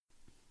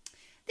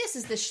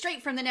This is the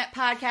Straight from the Net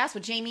podcast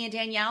with Jamie and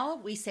Danielle.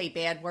 We say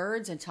bad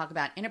words and talk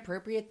about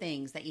inappropriate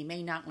things that you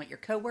may not want your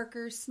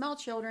coworkers, small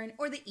children,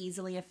 or the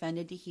easily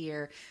offended to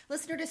hear.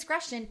 Listener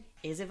discretion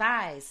is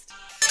advised.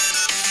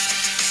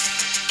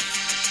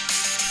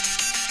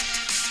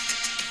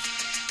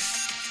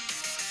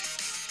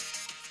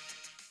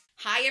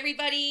 Hi,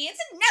 everybody. It's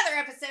another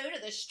episode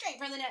of the Straight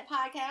from the Net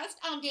podcast.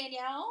 I'm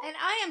Danielle. And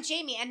I am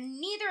Jamie, and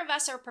neither of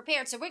us are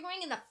prepared, so we're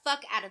going the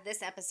fuck out of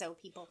this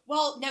episode, people.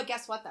 Well, no,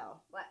 guess what,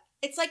 though? What?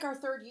 It's like our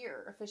third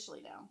year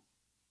officially now.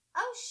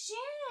 Oh,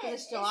 shit.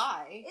 It's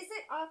July. Is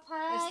it our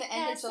podcast It's the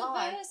end of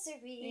July.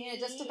 anniversary? Yeah,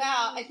 just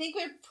about. I think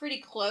we're pretty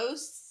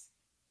close.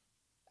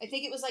 I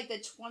think it was like the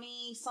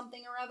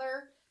 20-something or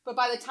other. But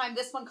by the time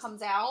this one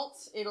comes out,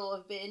 it'll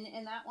have been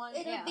in that one.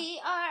 It'll be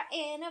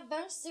our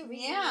anniversary.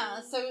 Yeah,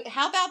 so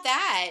how about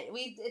that? 3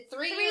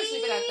 years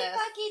we've been at this. 3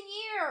 fucking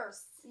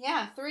years.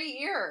 Yeah, 3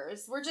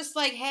 years. We're just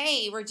like,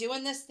 hey, we're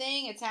doing this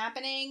thing. It's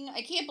happening.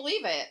 I can't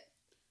believe it.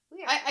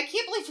 I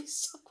can't believe we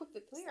stuck with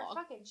it this We are long.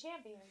 fucking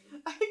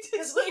champions. I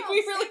just like we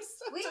really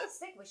stuck. We don't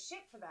stick with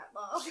shit for that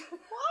long.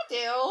 I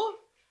do.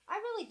 I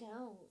really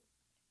don't.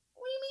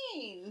 What do you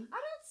mean? I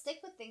don't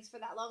stick with things for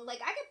that long. Like,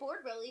 I get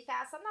bored really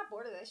fast. I'm not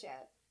bored of this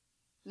shit.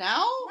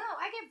 No? No,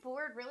 I get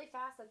bored really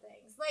fast of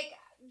things. Like,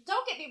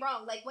 don't get me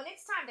wrong. Like, when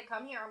it's time to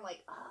come here, I'm like,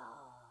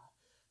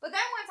 But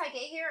then once I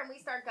get here and we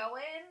start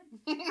going,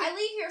 I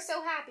leave here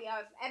so happy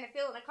and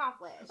feeling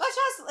accomplished.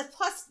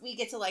 Plus, we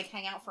get to, like,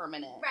 hang out for a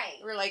minute.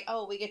 Right. We're like,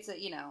 oh, we get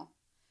to,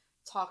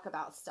 talk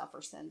about stuff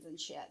or sins and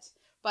shit.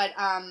 But,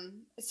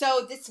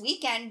 so this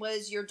weekend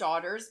was your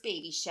daughter's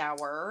baby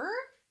shower.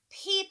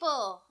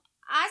 People,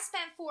 I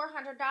spent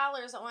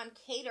 $400 on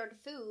catered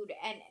food,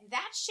 and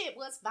that shit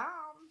was bomb.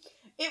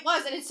 It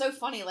was, and it's so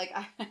funny. Like,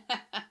 I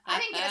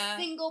didn't get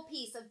a single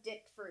piece of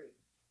dipped fruit.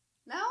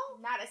 No?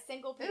 Not a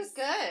single piece. It was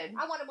good.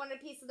 I wanted one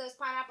piece of those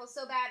pineapples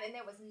so bad, and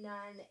there was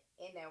none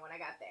in there when I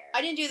got there.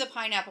 I didn't do the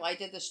pineapple. I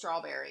did the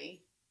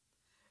strawberry.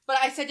 But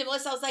I said to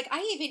Melissa, I was like,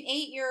 I even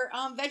ate your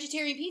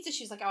vegetarian pizza.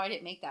 She was like, oh, I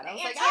didn't make that. I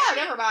was like, oh,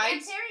 never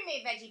mind. And Terry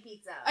made veggie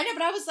pizza. I know,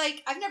 but I was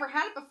like, I've never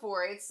had it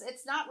before. It's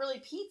not really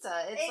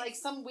pizza. It's like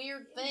some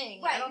weird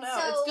thing. Right, I don't know.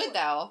 so, it's good,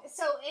 though.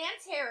 So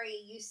Aunt Terry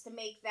used to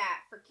make that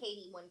for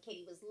Katie when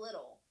Katie was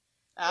little.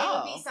 Oh. It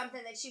would be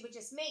something that she would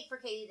just make for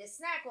Katie to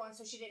snack on,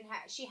 so she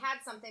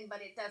had something,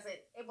 but it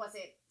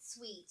wasn't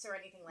sweets or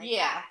anything like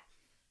that.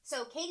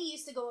 So Katie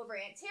used to go over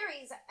Aunt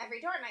Terry's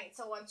every dart night.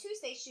 So on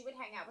Tuesdays, she would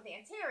hang out with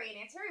Aunt Terry,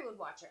 and Aunt Terry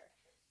would watch her.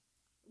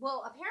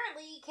 Well,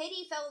 apparently,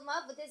 Katie fell in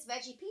love with this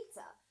veggie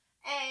pizza.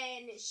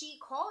 And she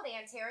called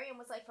Aunt Terry and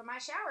was like, for my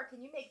shower,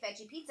 can you make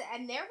veggie pizza?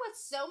 And there was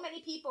so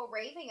many people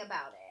raving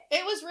about it.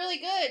 It was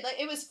really good.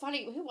 Like, it was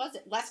funny. Who was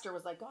it? Lester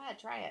was like, go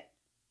ahead, try it.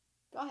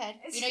 Go ahead.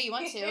 You know you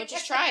want to.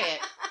 Just try it.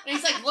 And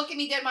he's like, look at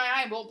me dead in my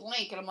eye and won't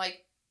blink. And I'm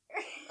like,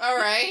 all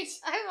right.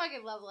 I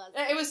fucking love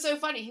Lester. It was so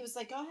funny. He was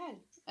like, go ahead.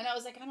 And I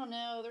was like, I don't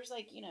know. There's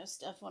like,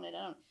 stuff on it.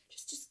 I don't.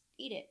 Just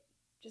eat it.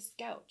 Just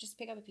go. Just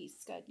pick up a piece.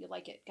 It's good. You'll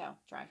like it. Go.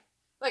 Try.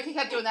 Like, he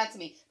kept doing that to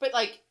me. But,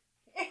 like,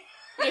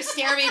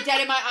 staring me dead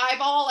in my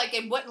eyeball, like,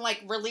 it wouldn't,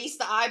 like, release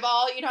the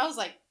eyeball. I was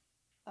like,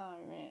 all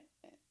right,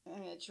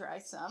 I'm going to try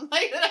some.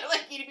 Like, then I,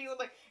 like, eat a piece. I'm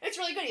like, it's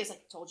really good. He was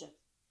like, told you.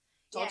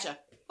 Told you.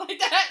 Like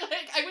that.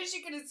 Like, I wish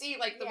you could have seen,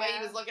 like, the way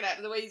he was looking at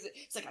me. The way he's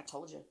like, I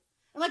told you.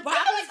 I'm like, why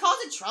are you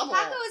causing trouble?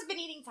 Taco has been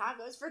eating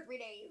tacos for 3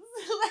 days.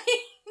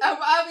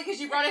 Oh, because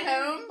you brought it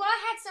home? Well,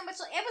 I had so much.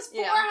 It was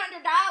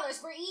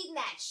 $400 for eating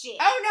that shit.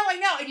 Oh, no, I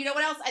know. And you know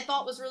what else I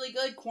thought was really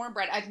good?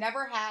 Cornbread. I've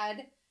never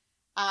had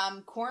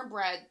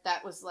cornbread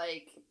that was,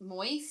 like,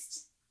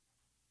 moist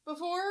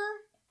before.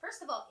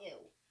 First of all, ew.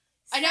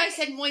 I know I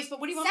said moist,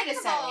 but what do you want me to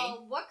say? Second of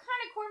all, what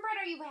kind of cornbread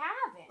are you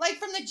having? Like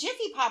from the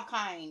Jiffy Pop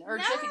kind. Or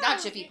no,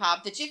 not Jiffy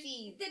Pop, the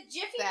Jiffy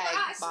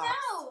box.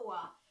 No.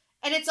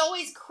 And it's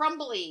always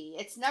crumbly.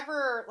 It's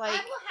never like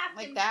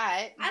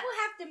that. I will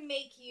have to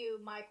make you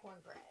my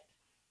cornbread.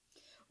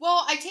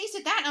 Well, I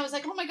tasted that and I was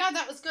like, oh my God,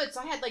 that was good. So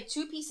I had like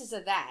 2 pieces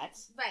of that.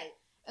 Right.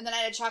 And then I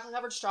had a chocolate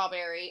covered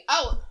strawberry.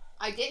 Oh,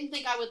 I didn't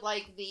think I would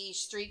like the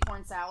street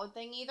corn salad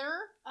thing either.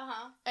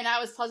 Uh-huh. And I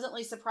was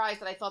pleasantly surprised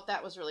that I thought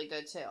that was really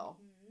good too.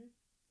 Mm-hmm.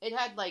 It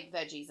had like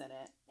veggies in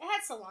it. It had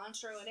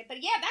cilantro in it.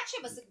 But yeah, that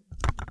shit was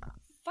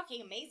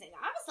fucking amazing.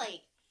 I was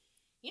like,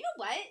 you know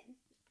what?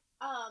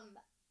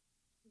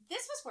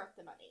 This was worth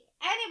the money.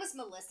 And it was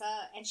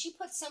Melissa, and she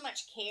put so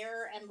much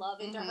care and love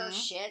into her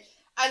shit.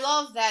 I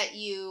love that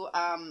you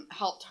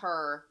helped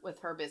her with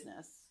her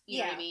business.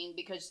 You know what I mean?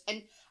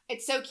 And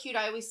it's so cute.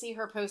 I always see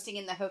her posting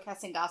in the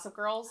Hocus Gossip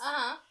Girls.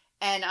 Uh-huh.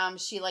 And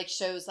she like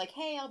shows like,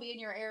 hey, I'll be in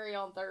your area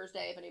on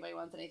Thursday if anybody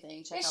wants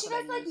anything. Check out the menus. She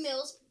does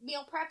like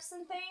meal preps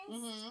and things.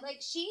 Mm-hmm.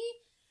 Like she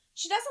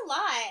does a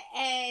lot.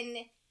 And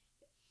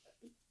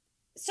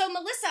so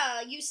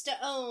Melissa used to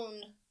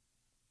own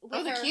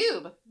the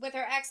Cube. With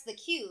her ex, the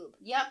Cube.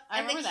 Yep,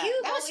 I remember that. The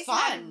Cube that was always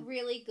fun. had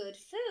really good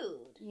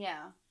food.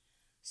 Yeah.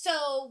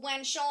 So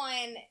when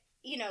Sean,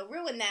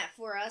 ruined that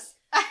for us.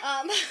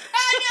 I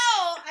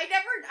know.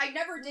 I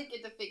never did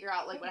get to figure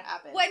out like what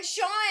happened. When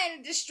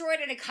Sean destroyed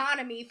an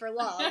economy for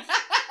love.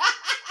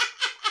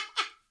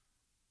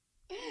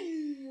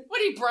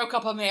 Somebody broke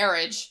up a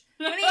marriage.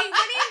 when he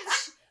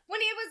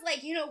was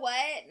like, you know what?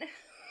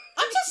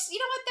 I'm just, you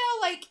know what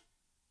though? Like,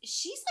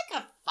 she's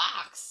like a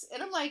fox.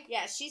 And I'm like,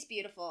 yeah, she's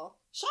beautiful.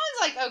 Sean's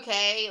like,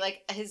 okay,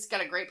 like, he's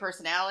got a great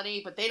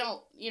personality, but they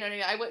don't, you know what I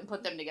mean? I wouldn't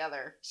put them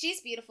together.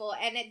 She's beautiful,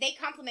 and they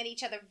complement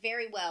each other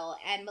very well,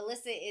 and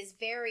Melissa is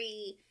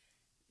very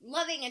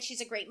loving, and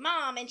she's a great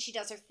mom, and she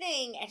does her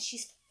thing, and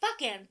she's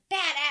fucking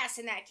badass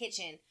in that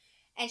kitchen.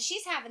 And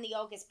she's having the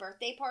August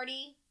birthday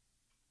party.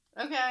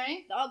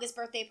 Okay. The August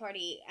birthday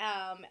party.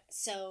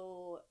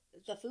 So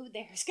the food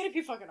there is going to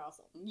be fucking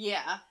awesome.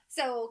 Yeah.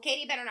 So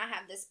Katie better not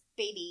have this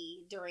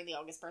baby during the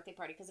August birthday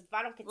party, because if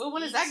I don't get to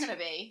when is that going to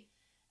be?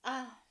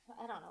 I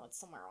don't know. It's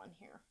somewhere on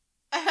here.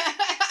 I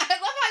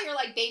love how you're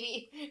like,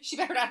 baby, she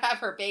better not have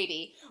her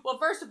baby. Well,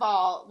 first of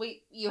all,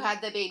 you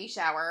had the baby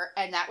shower,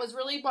 and that was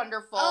really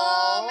wonderful.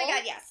 Oh my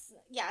God, yes.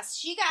 Yes,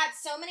 she got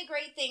so many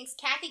great things.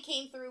 Kathy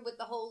came through with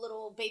the whole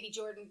little baby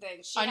Jordan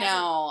thing. I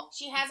know.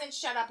 She hasn't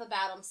shut up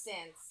about him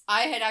since.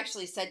 I had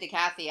actually said to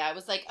Kathy, I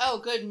was like,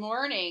 oh, good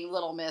morning,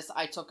 little miss.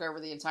 I took over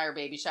the entire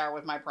baby shower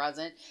with my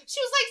present. She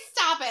was like,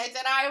 stop it.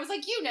 And I was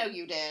like, you know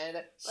you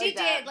did. She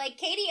did. Like,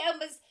 Katie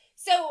almost...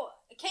 So,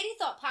 Katie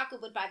thought Paco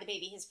would buy the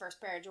baby his first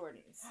pair of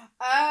Jordans.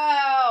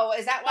 Oh,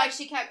 is that why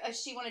she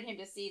wanted him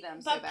to see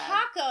them so bad? But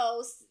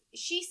Paco,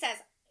 she says...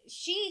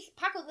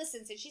 Paco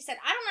listens, and she said,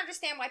 I don't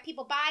understand why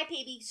people buy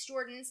baby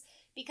Jordans,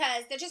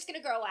 because they're just going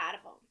to grow out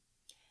of them.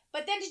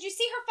 But then did you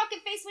see her fucking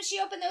face when she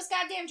opened those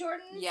goddamn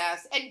Jordans?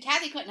 Yes, and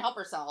Kathy couldn't help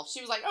herself.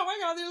 She was like, oh my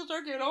God, these are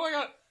so cute, oh my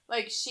God.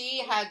 Like,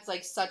 she had,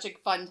 like, such a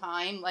fun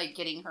time, like,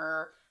 getting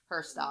her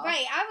stuff.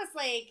 Right, I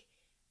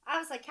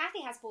was like,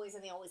 Kathy has boys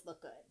and they always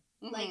look good.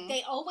 Mm-hmm. Like,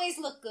 they always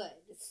look good.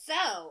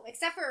 So,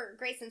 except for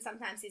Grayson,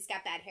 sometimes he's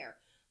got bad hair.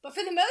 But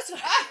for the most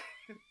part...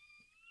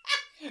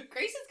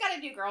 Grayson's got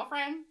a new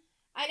girlfriend.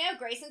 I know,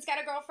 Grayson's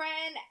got a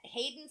girlfriend,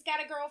 Hayden's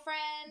got a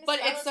girlfriend, but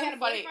it's so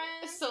funny.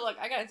 So look,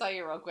 I gotta tell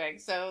you real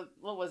quick. So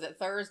what was it?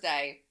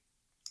 Thursday,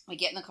 we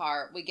get in the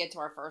car, we get to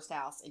our first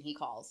house, and he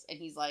calls, and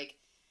he's like,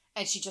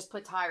 and she just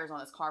put tires on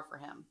his car for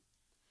him.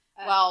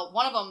 Well,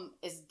 one of them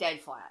is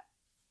dead flat,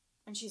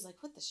 and she's like,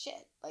 what the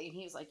shit? Like, and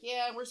he was like,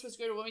 yeah, we're supposed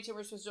to go to Wilmington,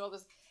 we're supposed to do all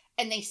this,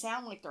 and they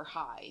sound like they're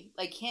high,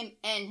 like him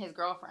and his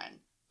girlfriend.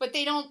 But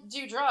they don't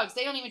do drugs.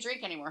 They don't even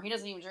drink anymore. He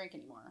doesn't even drink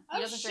anymore. He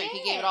doesn't drink.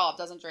 He gave it all up.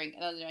 Doesn't drink.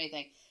 Doesn't do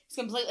anything. It's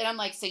completely. And I'm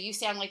like, so you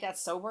sound like that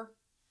sober?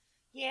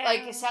 Yeah.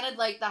 Like, it sounded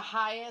like the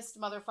highest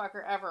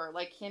motherfucker ever.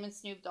 Like him and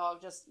Snoop Dogg,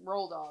 just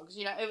roll dogs.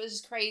 You know, it was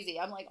just crazy.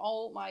 I'm like,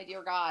 oh my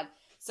dear God.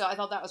 So I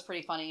thought that was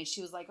pretty funny. And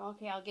she was like,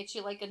 okay, I'll get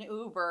you like an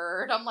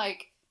Uber. And I'm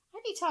like,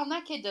 I'd be telling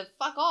that kid to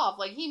fuck off.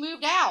 Like, he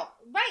moved out.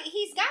 Right.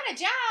 He's got a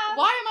job.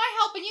 Why am I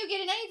helping you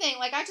get in anything?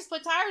 Like, I just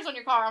put tires on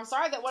your car. I'm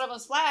sorry that one of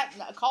them's flat.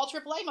 Call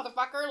AAA,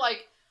 motherfucker.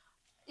 Like,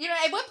 you know,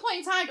 at what point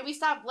in time do we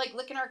stop, like,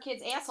 licking our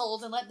kids'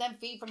 assholes and let them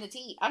feed from the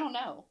teat? I don't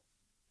know.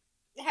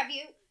 Have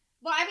you?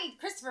 Well, I mean,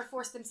 Christopher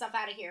forced himself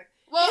out of here.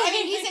 Well, I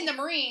mean, he's in the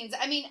Marines.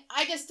 I mean,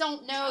 I just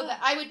don't know that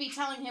I would be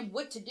telling him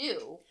what to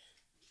do.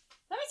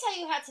 Let me tell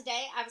you how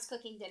today I was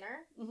cooking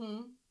dinner.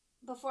 Mm-hmm.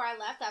 Before I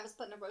left, I was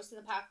putting a roast in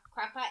the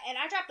crock pot, and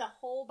I dropped a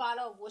whole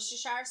bottle of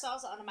Worcestershire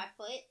sauce onto my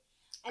foot,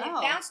 and it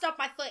bounced off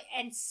my foot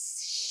and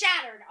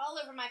shattered all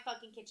over my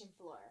fucking kitchen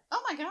floor.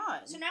 Oh, my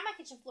God. So now my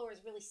kitchen floor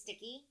is really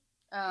sticky.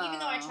 Even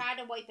though I tried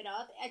to wipe it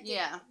up.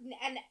 Yeah.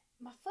 And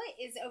my foot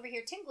is over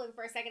here tingling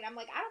for a second. I'm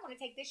like, I don't want to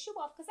take this shoe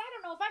off because I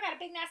don't know if I got a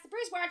big nasty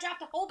bruise where I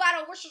dropped a whole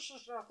bottle of Worcestershire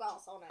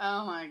sauce on it.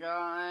 Oh my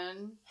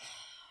God.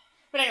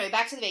 But anyway,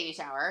 back to the baby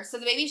shower. So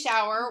the baby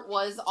shower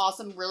was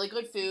awesome. Really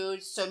good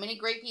food. So many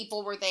great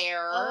people were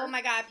there. Oh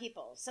my God,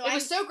 people. So it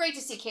was so great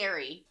to see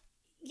Carrie.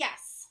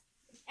 Yes.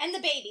 And the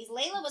babies.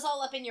 Layla was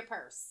all up in your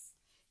purse.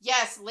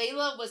 Yes,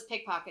 Layla was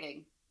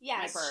pickpocketing.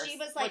 Yes, my purse, she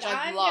was like,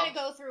 I'm going to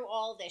go through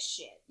all this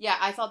shit. Yeah,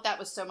 I thought that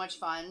was so much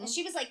fun. And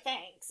she was like,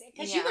 thanks.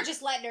 Because you were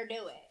just letting her do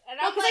it. And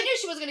well, because I knew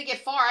she wasn't going to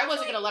get far. I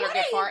wasn't going to let her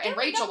get far. And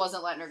Rachel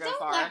wasn't letting her go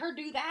far. Don't let her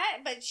do that.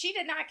 But she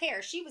did not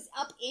care. She was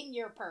up in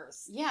your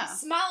purse. Yeah.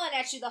 Smiling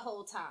at you the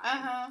whole time.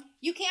 Uh-huh.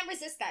 You can't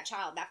resist that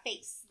child, that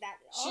face.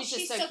 She's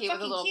just so cute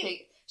with a little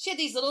pig. She had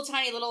these little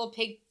tiny little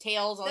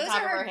pigtails on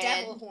top of her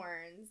head. Devil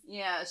horns.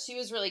 Yeah, she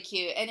was really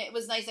cute. And it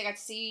was nice. I got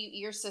to see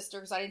your sister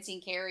because I didn't see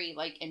Carrie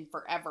like in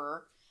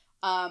forever.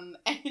 And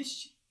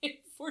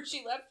before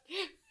she left,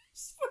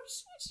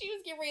 she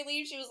was getting ready to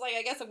leave, she was like,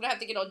 I guess I'm going to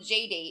have to get on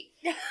J-Date.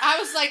 I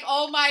was like,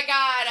 oh my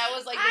God. I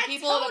was like, the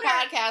people on the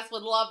podcast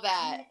would love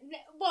that.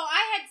 Well,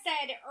 I had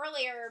said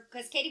earlier,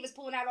 because Katie was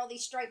pulling out all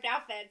these striped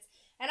outfits,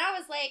 and I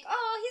was like,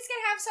 oh, he's going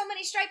to have so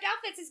many striped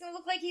outfits, he's going to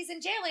look like he's in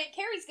jail, and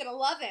Carrie's going to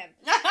love him.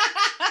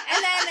 And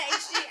then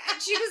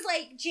she was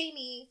like,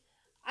 Jamie,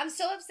 I'm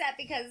so upset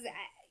because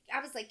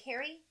I was like,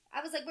 Carrie? I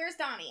was like, where's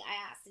Donnie?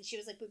 I asked. And she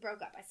was like, we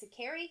broke up. I said,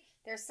 Carrie,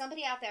 there's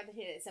somebody out there that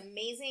is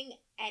amazing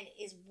and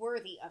is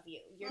worthy of you.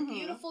 You're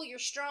beautiful. You're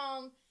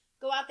strong.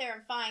 Go out there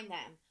and find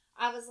them.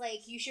 I was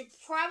like, you should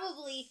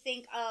probably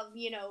think of,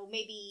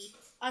 maybe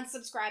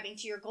unsubscribing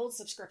to your gold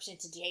subscription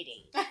to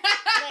J-Date.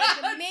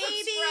 Like,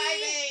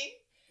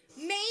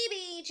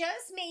 maybe,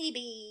 just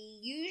maybe,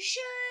 you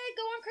should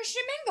go on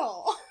Christian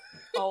Mingle.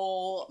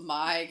 Oh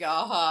my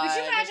god. Could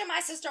you imagine my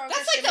sister on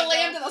That's Christian like the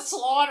Mingle? lamb to the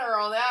slaughter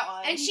on that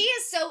one. And she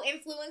is so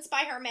influenced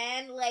by her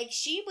men. Like,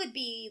 she would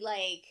be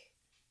like...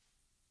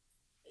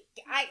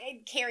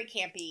 Carrie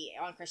can't be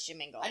on Christian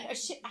Mingle.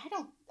 I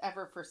don't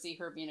ever foresee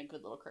her being a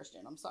good little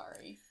Christian. I'm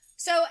sorry.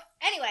 So,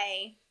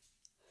 anyway,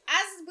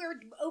 as we're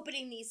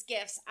opening these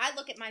gifts, I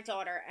look at my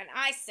daughter and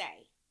I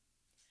say,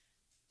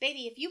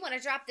 baby, if you want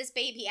to drop this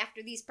baby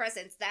after these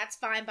presents, that's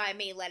fine by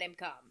me. Let him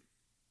come.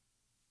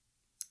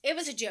 It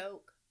was a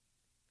joke.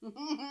 It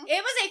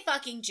was a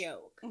fucking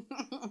joke.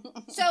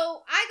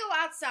 So, I go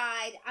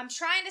outside. I'm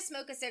trying to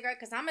smoke a cigarette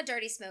because I'm a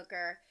dirty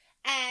smoker.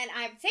 And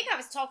I think I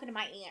was talking to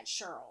my Aunt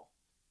Cheryl.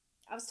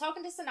 I was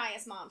talking to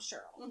Sanaya's mom,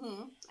 Cheryl.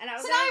 Mm-hmm. And I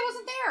was Sanaya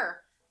wasn't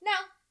there.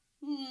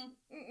 No.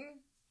 Mm-hmm.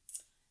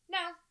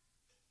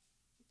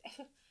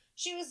 No.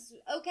 She was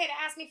okay to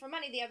ask me for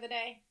money the other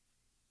day.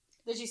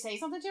 Did you say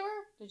something to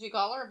her? Did you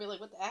call her and be like,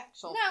 what the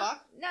actual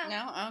fuck? No.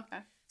 No? Oh,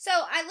 okay. So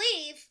I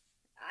leave.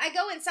 I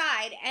go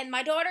inside, and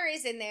my daughter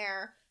is in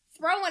there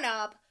throwing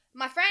up.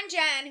 My friend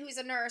Jen, who's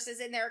a nurse, is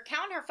in there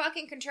counting her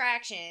fucking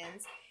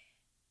contractions.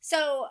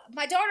 So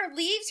my daughter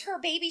leaves her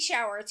baby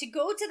shower to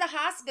go to the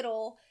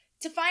hospital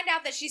to find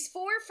out that she's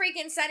 4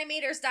 freaking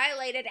centimeters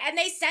dilated, and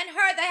they sent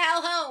her the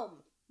hell home.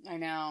 I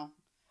know.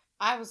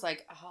 I was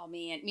like, oh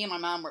man. Me and my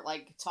mom were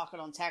like talking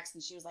on text,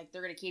 and she was like,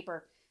 they're going to keep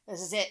her. This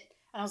is it.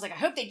 And I was like, I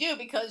hope they do,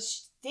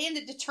 because Dan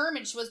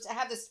determined she was to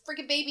have this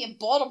freaking baby in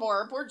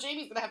Baltimore. Poor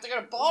Jamie's going to have to go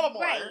to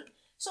Baltimore. Right.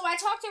 So I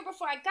talked to her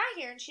before I got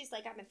here, and she's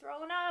like, I've been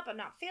throwing up. I'm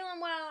not feeling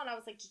well. And I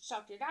was like, did you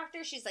talk to your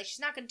doctor? She's like, she's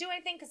not going to do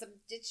anything because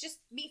it's just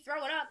me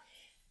throwing up.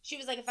 She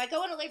was like, if I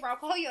go into labor, I'll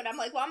call you. And I'm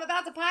like, well, I'm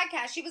about to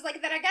podcast. She was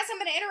like, then I guess I'm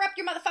going to interrupt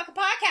your motherfucking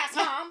podcast,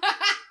 Mom.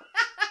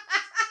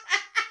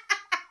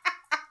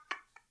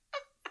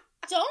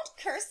 Don't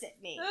curse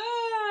at me.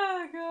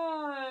 Oh,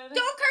 God.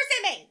 Don't curse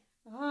at me.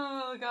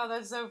 Oh, God,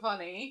 that's so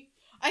funny.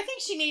 I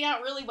think she made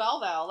out really well,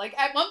 though. Like,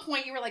 at one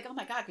point, you were like, oh,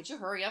 my God, could you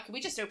hurry up? Can we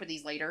just open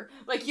these later?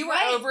 Like, you were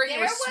over it. You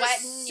were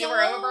sweating. You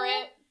were over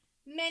it.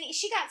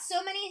 She got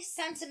so many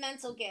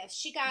sentimental gifts.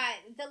 She got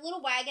the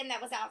little wagon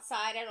that was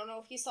outside. I don't know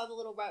if you saw the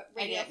little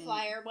radio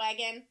flyer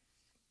wagon.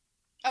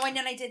 Oh, and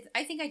then I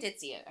think I did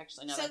see it,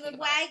 actually. So the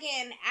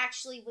wagon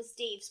actually was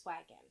Dave's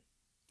wagon.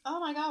 Oh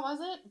my God, was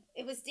it?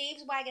 It was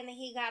Dave's wagon that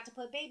he got to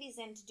put babies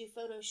in to do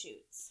photo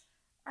shoots.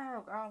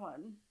 Oh,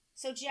 God.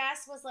 So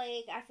Jess was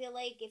like, I feel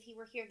like if he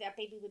were here, that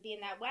baby would be in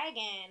that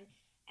wagon.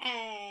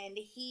 And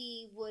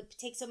he would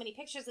take so many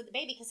pictures of the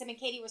baby because him and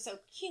Katie were so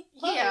cute.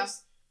 Yeah.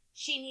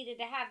 She needed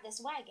to have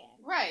this wagon.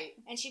 Right.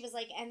 And she was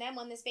like, and then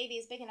when this baby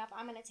is big enough,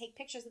 I'm going to take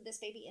pictures of this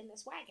baby in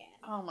this wagon.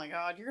 Oh my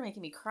God, you're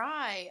making me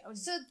cry.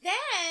 So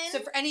then... So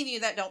for any of you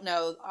that don't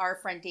know, our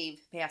friend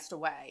Dave passed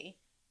away.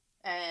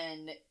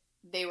 And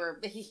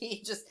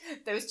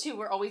those two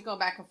were always going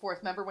back and forth.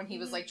 Remember when he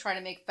was like trying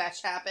to make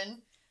fetch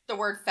happen? The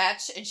word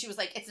fetch. And she was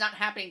like, it's not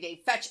happening, Dave.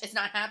 Fetch, it's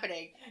not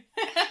happening.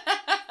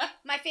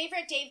 My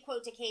favorite Dave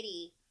quote to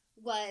Katie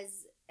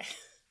was...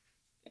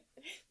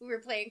 We were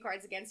playing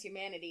Cards Against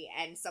Humanity,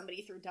 and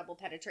somebody threw double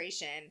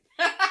penetration.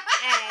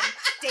 And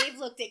Dave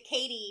looked at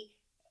Katie,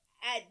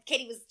 and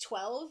Katie was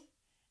 12,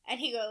 and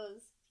he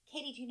goes,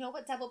 Katie, do you know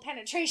what double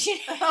penetration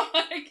is? Oh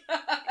my God.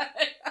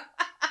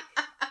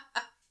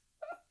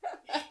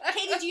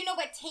 Katie, do you know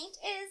what taint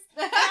is?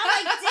 And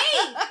I'm like,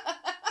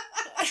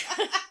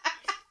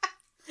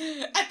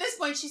 Dave! At this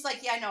point, she's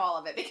like, yeah, I know all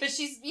of it, because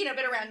she's, been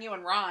around you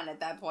and Ron at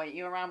that point.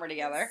 You and Ron were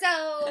together.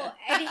 So,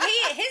 and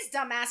his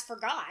dumbass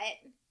forgot.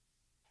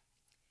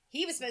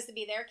 He was supposed to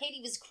be there.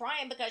 Katie was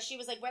crying because she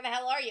was like, where the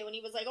hell are you? And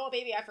he was like, oh,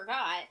 baby, I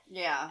forgot.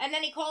 Yeah. And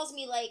then he calls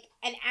me like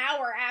an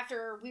hour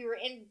after we were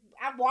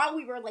while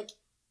we were like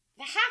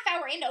a half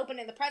hour into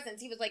opening the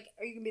presents. He was like,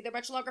 are you going to be there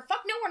much longer?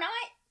 Fuck no, we're not.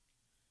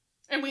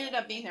 And we ended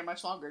up being there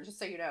much longer, just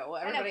so you know.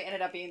 Everybody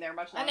ended up being there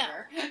much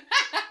longer.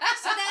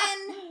 So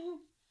then,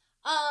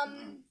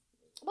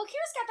 well,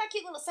 Kira's got that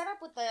cute little setup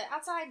with the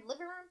outside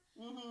living room.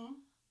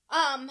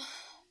 Mm-hmm.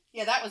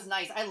 Yeah, that was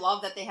nice. I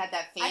love that they had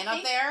that fan up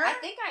there. I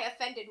think I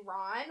offended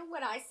Ron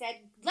when I said,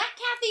 let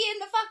Kathy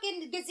in the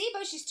fucking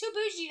gazebo. She's too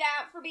bougie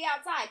for be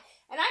outside.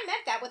 And I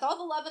meant that with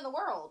all the love in the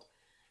world.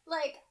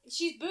 Like,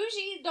 she's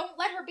bougie. Don't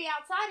let her be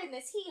outside in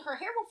this heat. Her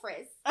hair will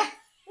frizz.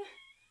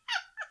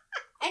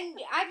 And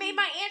I made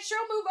my Aunt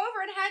Cheryl move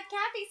over and had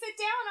Kathy sit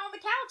down on the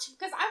couch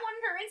because I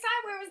wanted her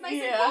inside where it was nice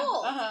and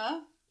cool.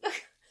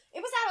 It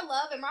was out of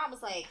love, and Ron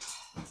was like,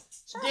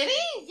 did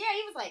he? Yeah,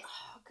 he was like,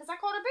 because I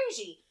called her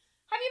bougie.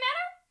 Have you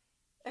met her?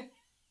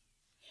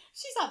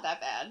 She's not that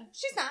bad.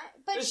 She's not,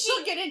 but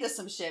she'll get into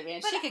some shit,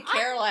 man. She could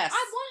care less.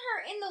 I want her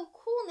in the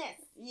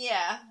coolness.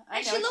 Yeah, I know.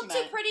 And she looked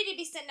too pretty to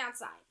be sitting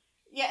outside.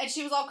 Yeah, and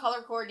she was all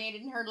color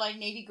coordinated in her like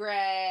navy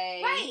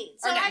gray. Right.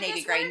 So or not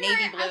navy gray,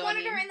 navy blue. I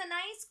wanted her in the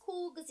nice,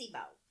 cool gazebo.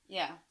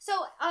 Yeah. So,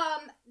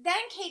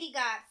 then Katie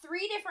got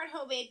 3 different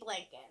homemade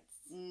blankets.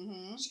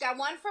 Mm-hmm. She got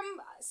one from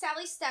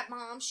Sally's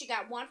stepmom. She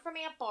got one from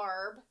Aunt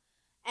Barb,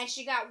 and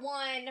she got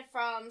one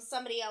from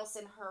somebody else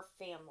in her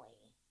family.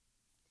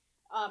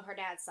 Her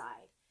dad's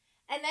side.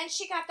 And then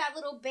she got that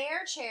little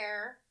bear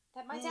chair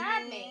that my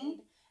dad made.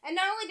 And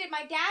not only did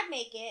my dad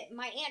make it,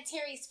 my Aunt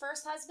Terry's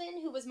first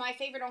husband, who was my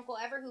favorite uncle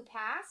ever, who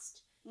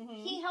passed,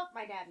 he helped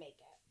my dad make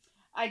it.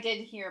 I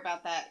did hear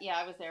about that. Yeah,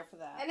 I was there for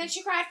that. And then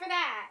she cried for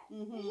that.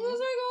 Mm-hmm. She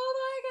was like, oh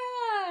my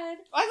God.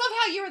 I love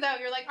how you were,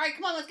 though. You're like, all right,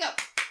 come on, let's go.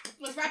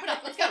 Let's wrap it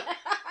up. Let's go.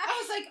 I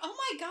was like, oh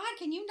my God,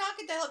 can you knock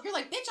it the hell up? You're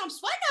like, bitch, I'm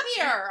sweating up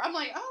here. I'm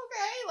like, oh,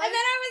 okay. And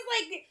then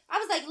I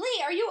was like, Lee,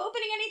 are you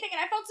opening anything?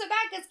 And I felt so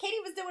bad because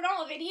Katie was doing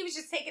all of it. He was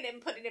just taking it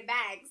and putting it in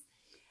bags.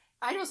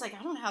 I was like,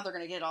 I don't know how they're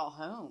going to get it all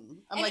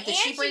home. I'm And like, did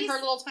she bring her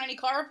little tiny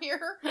car up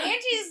here?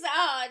 Angie's,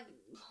 I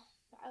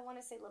want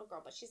to say little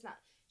girl, but she's not.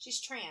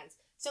 She's trans.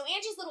 So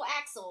Angie's little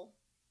Axel,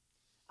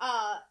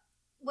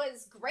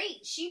 was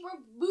great. He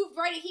moved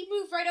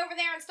right over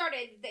there and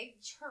started,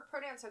 her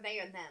pronouns are they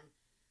and them.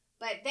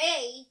 But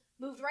they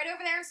moved right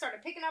over there and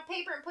started picking up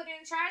paper and putting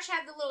it in trash,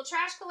 had the little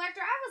trash collector.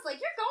 I was like,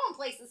 you're going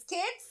places,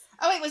 kids.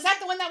 Oh, wait, was that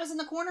the one that was in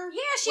the corner?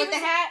 Yeah, with the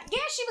hat?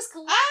 Yeah, she was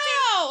collecting.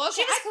 Oh,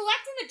 okay. She was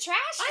collecting the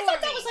trash I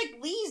thought that was like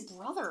Lee's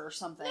brother or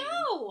something.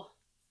 No.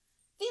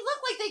 They look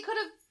like they could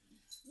have.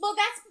 Well,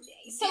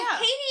 so Yeah.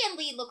 Katie and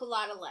Lee look a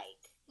lot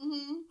alike.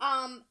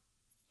 Mm-hmm.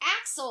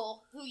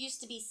 Axel, who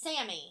used to be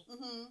Sammy,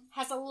 Mm-hmm.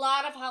 has a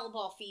lot of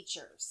Hellball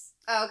features.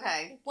 Oh,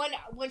 okay.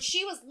 When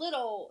she was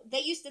little, they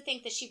used to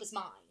think that she was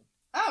mine.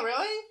 Oh,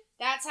 really?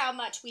 That's how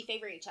much we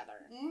favor each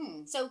other.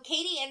 Mm. So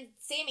Katie and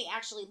Sammy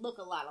actually look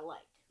a lot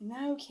alike.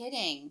 No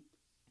kidding.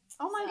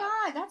 Oh my So-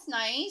 God, that's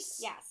nice.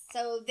 Yes.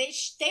 So they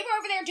were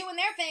over there doing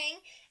their thing,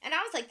 and I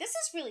was like, this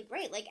is really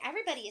great. Like,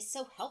 everybody is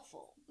so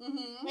helpful.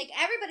 Mm-hmm. Like,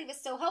 everybody was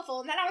so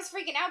helpful. And then I was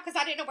freaking out because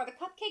I didn't know where the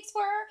cupcakes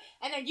were.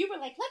 And then you were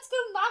like,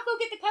 I'll go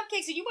get the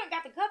cupcakes. And you went and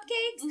got the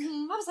cupcakes.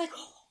 Mm-hmm. I was like,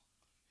 oh,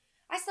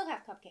 I still have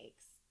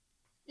cupcakes.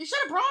 You should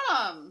have brought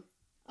them.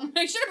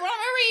 I should have brought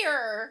them over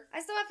here.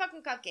 I still have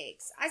fucking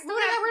cupcakes. I We still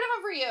would have got have, rid of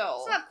them for you.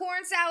 still have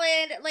corn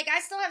salad. Like, I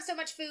still have so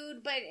much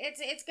food, but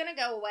it's going to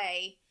go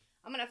away.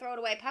 I'm going to throw it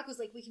away. Pac was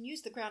like, we can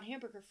use the ground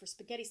hamburger for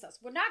spaghetti sauce.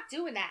 We're not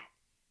doing that.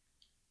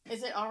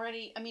 Is it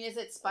already, is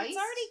it spiced? It's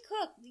already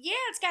cooked. Yeah,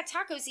 it's got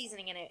taco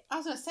seasoning in it. I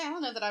was going to say, I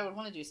don't know that I would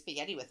want to do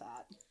spaghetti with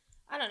that.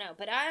 I don't know,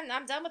 but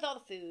I'm done with all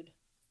the food.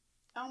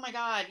 Oh my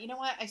God. You know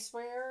what? I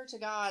swear to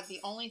God, the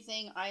only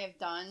thing I have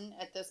done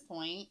at this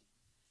point,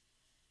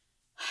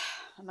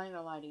 I'm not going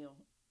to lie to you,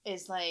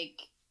 is like,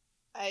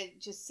 I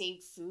just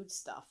saved food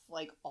stuff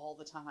like all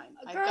the time.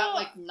 I've got Girl,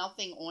 like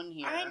nothing on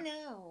here. I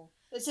know.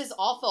 This is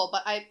awful,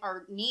 but I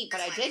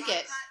did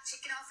get.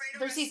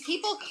 There's these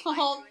people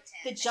called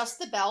the Just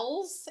the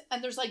Bells,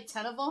 and there's like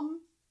 10 of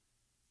them,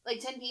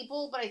 like 10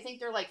 people, but I think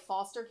they're like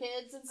foster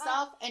kids and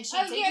stuff. And she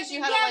teaches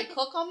you how to like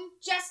cook them.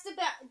 Just the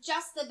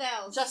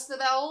bells. Just the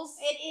Bells.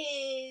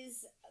 It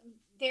is.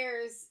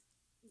 There's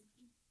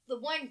the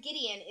one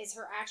Gideon is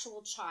her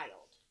actual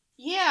child.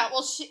 Yeah,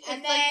 well,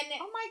 And then then-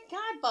 oh my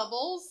God,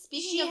 Bubbles.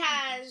 Speaking She of,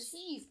 has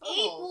jeez, 8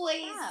 Bubbles,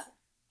 boys. stop.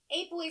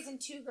 8 boys and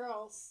 2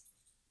 girls.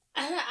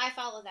 I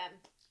follow them.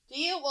 Do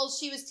you? Well,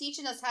 she was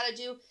teaching us how to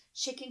do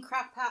chicken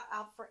crock pot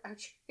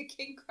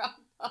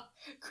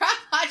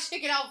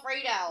chicken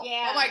Alfredo.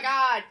 Yeah. Oh my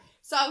God.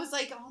 So I was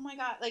like, oh my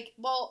God. Like,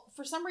 well,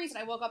 for some reason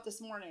I woke up this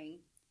morning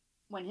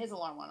when his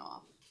alarm went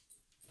off.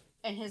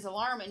 And his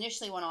alarm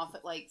initially went off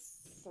at like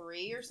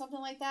 3 or something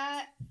like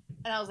that.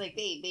 And I was like,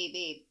 babe.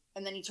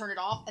 And then he turned it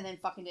off and then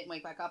fucking didn't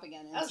wake back up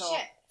again until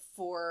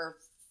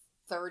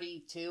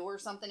 4:32 or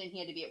something. And he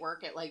had to be at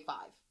work at like 5.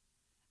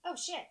 Oh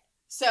shit.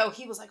 So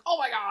he was like, oh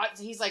my God.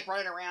 So he's like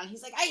running around.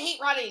 He's like, I hate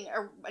running.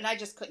 And I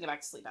just couldn't go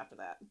back to sleep after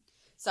that.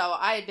 So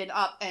I had been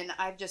up and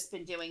I've just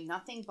been doing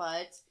nothing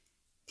but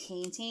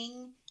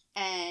painting.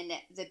 And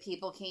the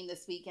people came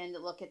this weekend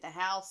to look at the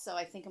house. So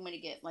I think I'm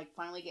going to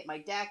finally get my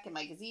deck and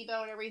my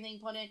gazebo and everything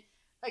put in.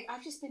 Like,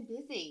 I've just been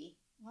busy.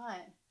 What?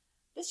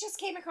 This just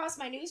came across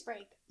my news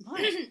break.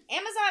 What?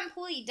 Amazon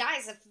employee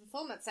dies at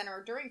fulfillment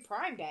center during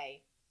Prime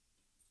Day.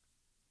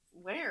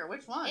 Where?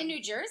 Which one? In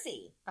New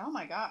Jersey. Oh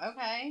my God.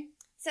 Okay.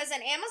 Says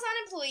an Amazon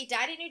employee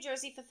died at New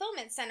Jersey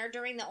fulfillment center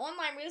during the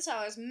online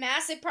retailer's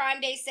massive Prime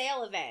Day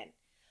sale event.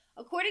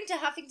 According to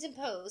Huffington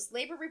Post,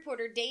 labor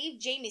reporter Dave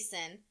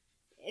Jamieson,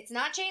 it's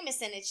not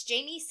Jameson, it's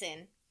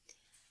Jamieson,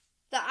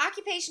 the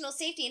Occupational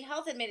Safety and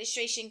Health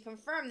Administration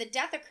confirmed the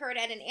death occurred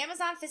at an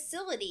Amazon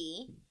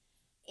facility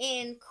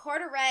in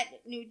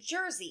Carteret, New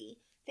Jersey.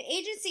 The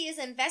agency is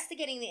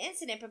investigating the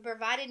incident but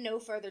provided no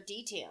further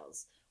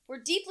details. We're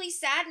deeply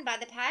saddened by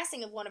the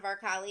passing of one of our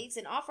colleagues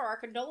and offer our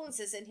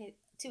condolences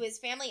to his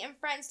family and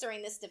friends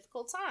during this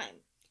difficult time.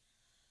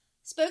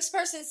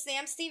 Spokesperson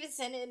Sam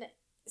Stevenson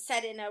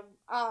said in a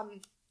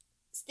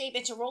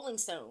statement to Rolling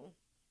Stone,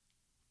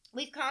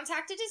 "We've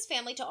contacted his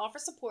family to offer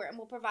support and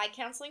will provide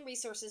counseling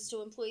resources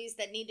to employees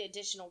that need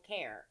additional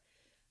care.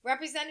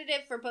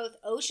 Representative for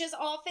both OSHA's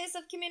Office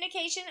of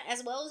Communication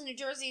as well as New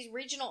Jersey's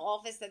regional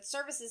office that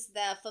services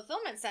the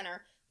fulfillment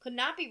center could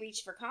not be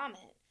reached for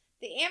comment.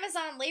 The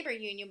Amazon Labor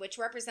Union, which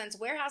represents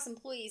warehouse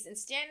employees in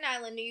Staten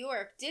Island, New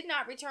York, did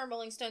not return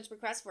Rolling Stone's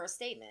request for a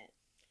statement.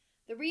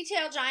 The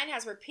retail giant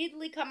has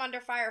repeatedly come under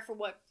fire for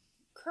what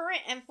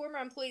current and former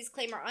employees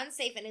claim are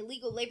unsafe and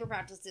illegal labor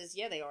practices,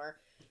 yeah they are,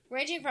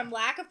 Ranging from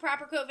lack of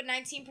proper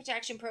COVID-19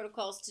 protection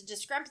protocols to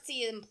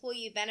discrepancy in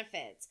employee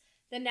benefits,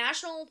 the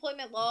National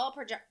Employment Law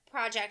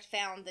Project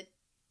found the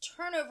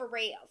turnover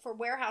rate for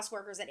warehouse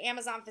workers at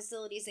Amazon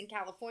facilities in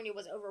California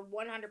was over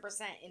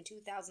 100% in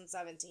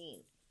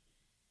 2017.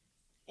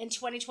 In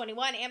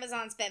 2021,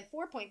 Amazon spent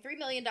 $4.3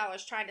 million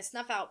trying to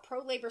snuff out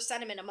pro-labor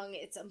sentiment among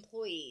its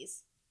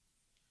employees.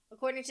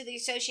 According to the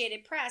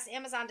Associated Press,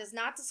 Amazon does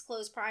not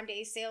disclose Prime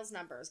Day sales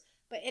numbers,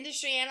 but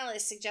industry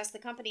analysts suggest the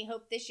company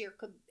hoped this year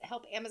could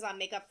help Amazon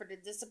make up for the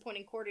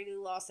disappointing quarterly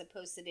loss it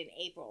posted in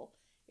April,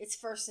 its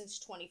first since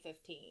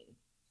 2015.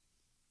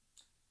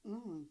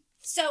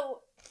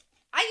 So,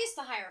 I used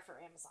to hire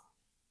for Amazon.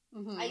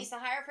 I used to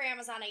hire for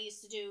Amazon. I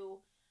used to do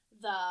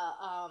the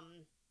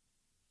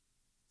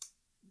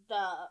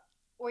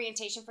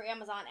orientation for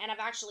Amazon, and I've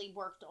actually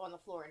worked on the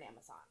floor in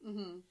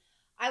Amazon.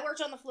 I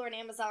worked on the floor in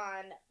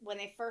Amazon when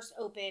they first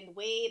opened,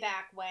 way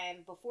back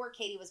when, before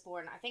Katie was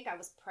born. I think I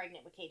was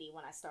pregnant with Katie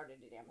when I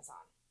started at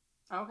Amazon.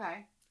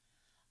 Okay.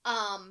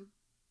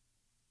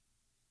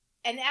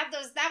 And that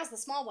was the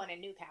small one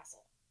in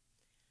Newcastle.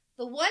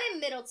 The one in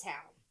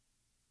Middletown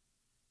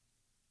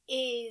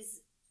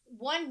is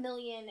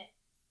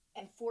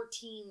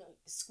 1,014,000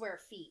 square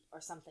feet or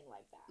something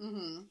like that.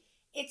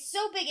 It's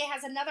so big it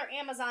has another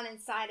Amazon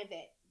inside of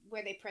it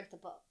where they print the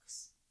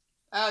books.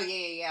 Oh,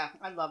 yeah.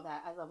 I love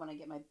that. I love when I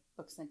get my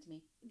books sent to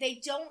me. They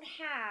don't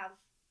have,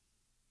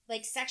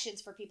 like,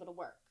 sections for people to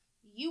work.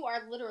 You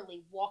are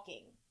literally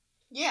walking.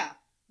 Yeah.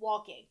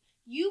 Walking.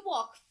 You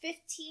walk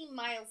 15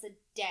 miles a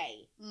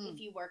day if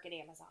you work at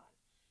Amazon.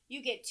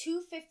 You get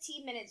 2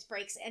 15-minute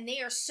breaks, and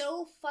they are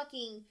so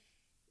fucking,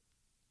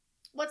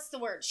 what's the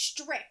word,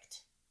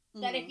 strict,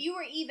 that if you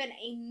were even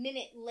a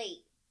minute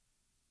late,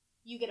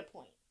 you get a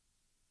point.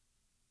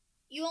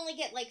 You only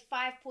get, like,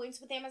 5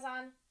 points with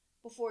Amazon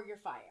before you're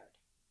fired.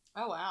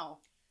 Oh, wow.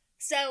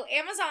 So,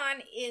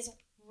 Amazon is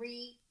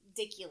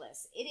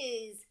ridiculous. It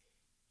is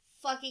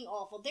fucking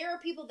awful. There are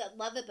people that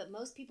love it, but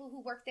most people who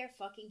work there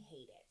fucking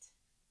hate it.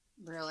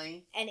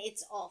 Really? And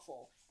it's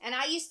awful. And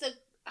I used to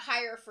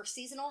hire for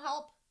seasonal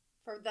help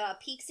for the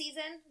peak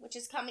season, which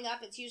is coming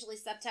up. It's usually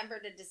September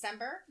to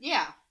December.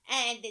 Yeah.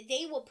 And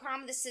they will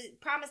promise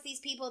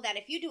these people that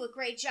if you do a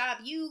great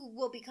job, you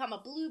will become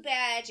a blue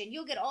badge and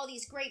you'll get all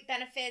these great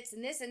benefits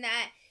and this and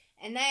that.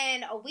 And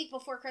then a week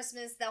before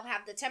Christmas, they'll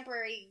have the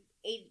temporary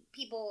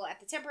people at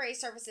the temporary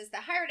services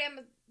that hired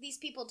these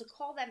people to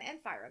call them and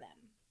fire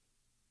them.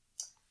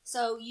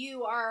 So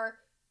you are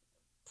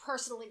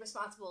personally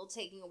responsible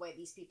taking away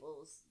these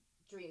people's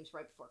dreams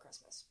right before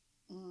Christmas.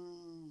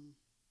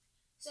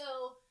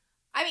 So,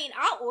 I mean,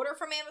 I'll order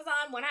from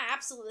Amazon when I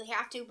absolutely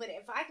have to, but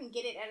if I can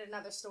get it at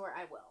another store,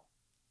 I will.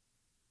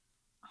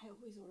 I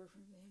always order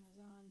from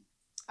Amazon.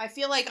 I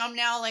feel like I'm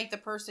now like the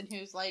person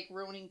who's like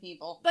ruining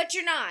people. But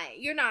you're not.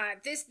 You're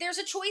not. There's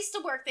a choice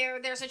to work there.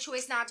 There's a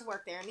choice not to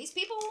work there. And these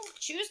people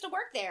choose to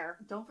work there.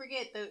 Don't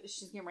forget,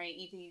 she's getting ready to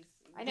eat these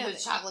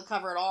chocolate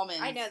covered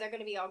almonds. I know, they're going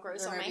to be all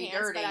gross on my hands,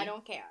 dirty. But I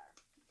don't care.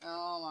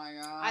 Oh my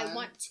god. I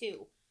want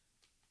 2.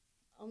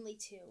 Only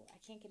 2. I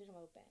can't get them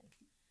open.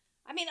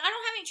 I mean, I don't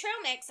have any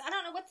trail mix. I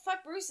don't know what the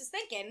fuck Bruce is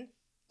thinking.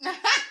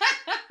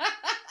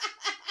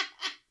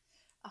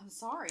 I'm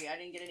sorry, I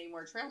didn't get any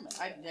more trail mix.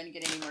 I didn't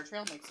get any more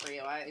trail mix for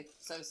you. I'm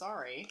so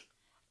sorry.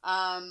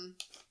 Let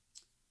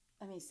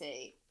me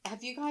see.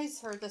 Have you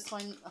guys heard this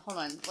one? Hold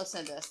on,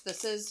 listen to this.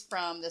 This is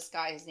from this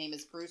guy. His name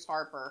is Bruce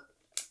Harper.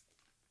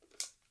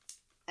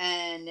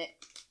 And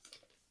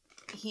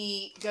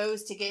he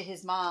goes to get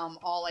his mom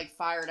all like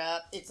fired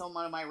up. It's on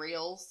one of my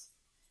reels.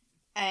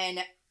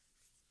 And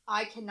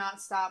I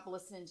cannot stop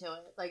listening to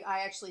it. Like, I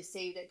actually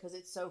saved it because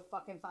it's so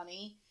fucking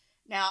funny.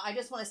 Now, I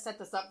just want to set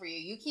this up for you.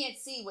 You can't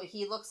see what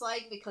he looks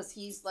like because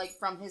he's, like,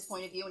 from his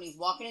point of view, and he's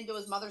walking into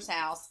his mother's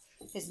house.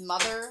 His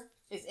mother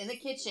is in the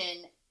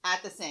kitchen at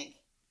the sink.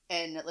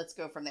 And let's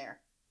go from there.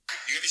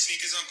 You got your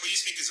sneakers on? Put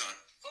your sneakers on.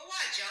 For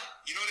what, Joe?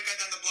 You know the guy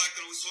down the block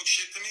that always talks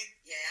shit to me?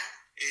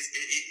 Yeah.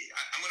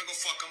 I'm going to go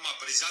fuck him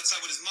up, but he's outside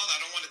with his mother. I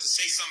don't want it to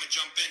say something and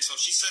jump in, so if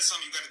she says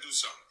something, you got to do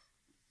something.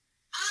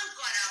 I'm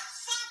gonna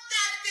fuck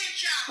that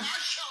bitch up.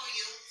 I'll show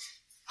you.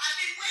 I've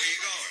been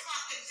waiting for this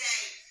fucking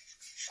day.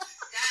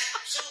 That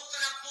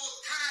choking up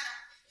Volcana.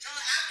 No,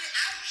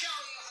 I'll show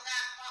you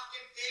that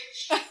fucking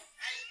bitch.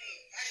 Hey,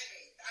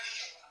 I'll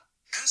show her.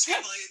 Ask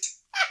me why it.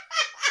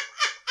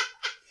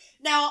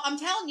 Now, I'm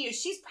telling you,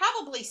 she's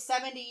probably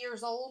 70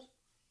 years old.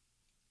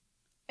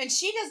 And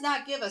she does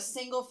not give a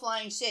single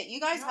flying shit. You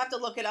guys have to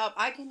look it up.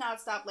 I cannot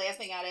stop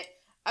laughing at it.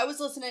 I was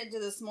listening to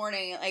this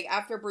morning, like,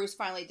 after Bruce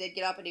finally did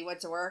get up and he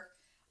went to work.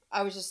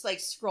 I was just, like,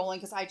 scrolling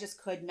because I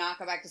just could not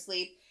go back to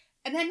sleep.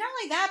 And then not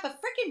only that, but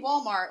freaking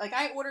Walmart. Like,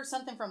 I ordered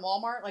something from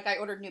Walmart. Like, I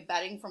ordered new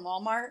bedding from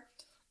Walmart.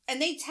 And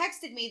they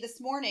texted me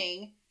this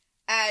morning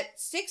at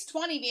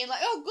 6:20 being like,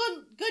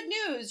 oh, good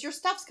news. Your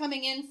stuff's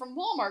coming in from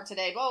Walmart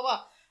today, blah, blah,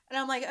 blah. And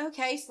I'm like,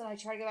 okay. So then I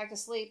try to go back to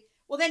sleep.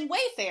 Well, then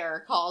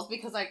Wayfair calls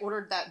because I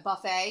ordered that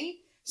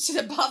buffet. So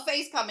the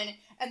buffet's coming.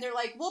 And they're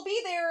like, we'll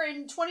be there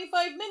in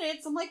 25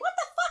 minutes. I'm like, what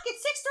the fuck?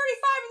 It's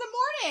 6:35 in the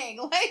morning.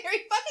 Like, are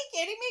you fucking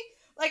kidding me?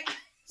 Like,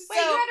 Wait,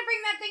 you had to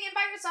bring that thing in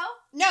by yourself?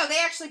 No, they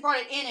actually brought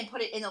it in and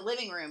put it in the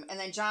living room, and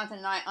then Jonathan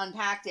and I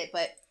unpacked it.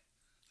 But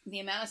the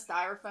amount of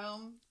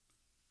styrofoam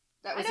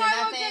that was in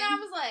that thing, I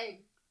was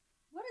like,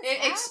 what is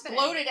it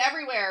exploded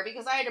everywhere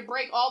because I had to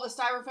break all the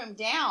styrofoam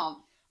down.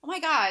 Oh my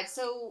god!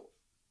 So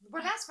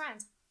we're best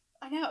friends.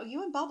 I know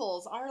you and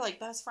Bubbles are like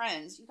best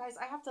friends. You guys,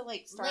 I have to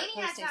like start Lainey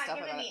posting has stuff not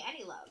about given it. me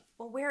any love.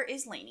 Well, where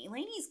is Lainey?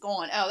 Lainey's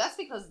gone. Oh, that's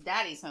because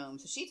Daddy's home,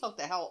 so she took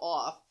the hell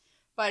off.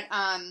 But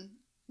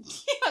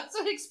yeah,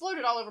 so it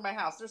exploded all over my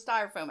house. There's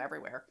styrofoam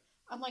everywhere.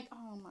 I'm like,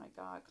 oh my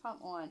god,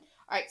 come on. All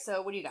right,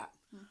 so what do you got?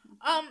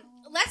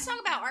 Let's talk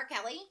about R.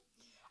 Kelly.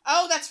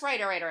 Oh, that's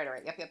right. All right.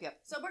 Yep.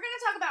 So we're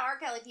gonna talk about R.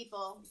 Kelly,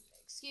 people.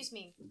 Excuse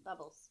me,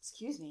 Bubbles.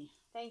 Excuse me.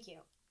 Thank you.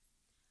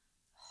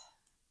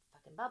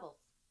 Fucking Bubbles.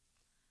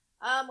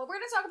 Well, we're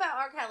gonna talk about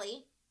R.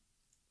 Kelly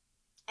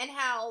and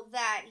how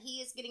that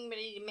he is getting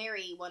ready to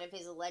marry one of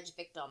his alleged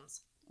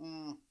victims.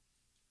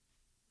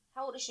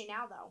 How old is she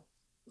now, though?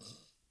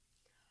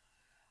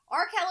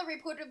 R. Kelly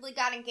reportedly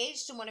got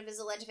engaged to one of his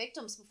alleged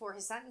victims before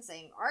his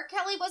sentencing. R.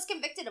 Kelly was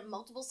convicted of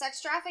multiple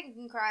sex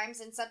trafficking crimes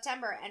in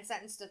September and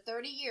sentenced to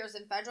 30 years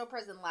in federal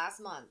prison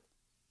last month.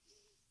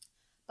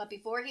 But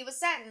before he was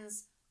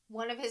sentenced,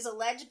 one of his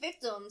alleged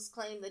victims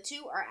claimed the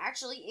two are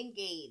actually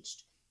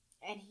engaged.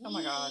 And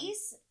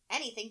he's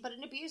anything but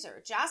an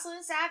abuser.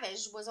 Jocelyn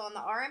Savage was on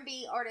the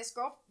R&B artist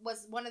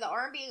was one of the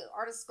R&B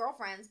artist's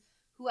girlfriends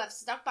who have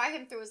stuck by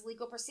him through his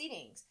legal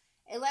proceedings.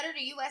 A letter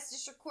to U.S.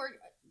 District Court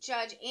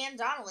Judge Ann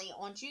Donnelly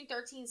on June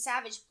 13,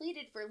 Savage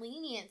pleaded for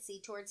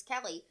leniency towards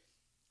Kelly,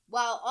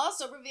 while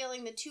also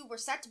revealing the two were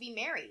set to be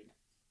married.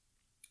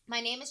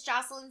 My name is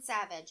Jocelyn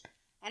Savage,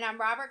 and I'm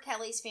Robert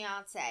Kelly's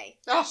fiancée,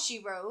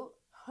 she wrote.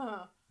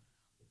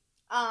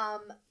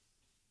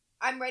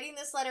 I'm writing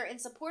this letter in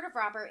support of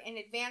Robert in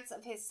advance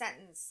of his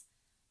sentence,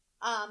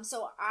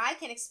 so I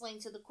can explain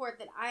to the court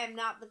that I am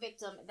not the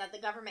victim that the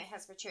government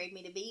has portrayed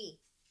me to be.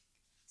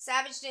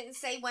 Savage didn't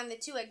say when the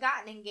two had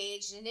gotten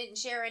engaged and didn't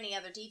share any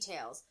other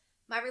details.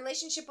 My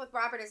relationship with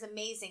Robert is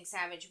amazing,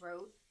 Savage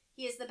wrote.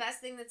 He is the best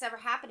thing that's ever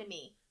happened to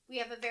me. We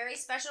have a very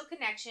special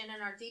connection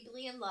and are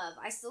deeply in love.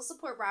 I still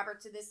support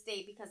Robert to this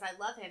day because I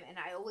love him and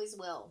I always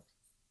will.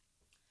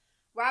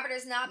 Robert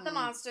is not the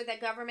monster that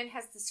government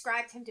has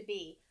described him to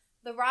be.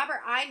 The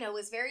Robert I know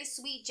is very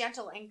sweet,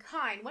 gentle, and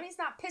kind when he's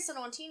not pissing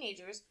on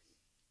teenagers.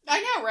 I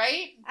know,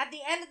 right? At the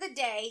end of the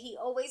day, he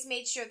always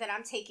made sure that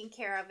I'm taken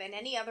care of and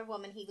any other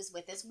woman he was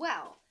with as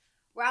well.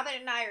 Robert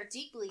and I are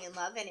deeply in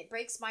love, and it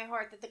breaks my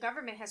heart that the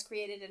government has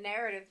created a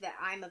narrative that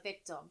I'm a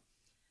victim.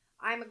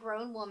 I'm a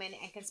grown woman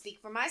and can speak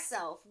for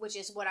myself, which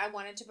is what I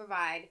wanted to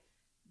provide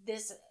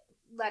this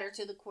letter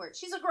to the court.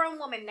 She's a grown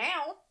woman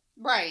now.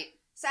 Right.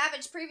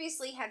 Savage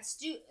previously had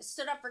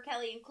stood up for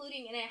Kelly,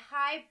 including in a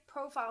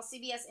high-profile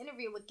CBS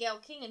interview with Gayle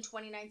King in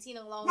 2019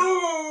 alone.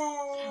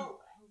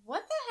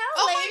 What the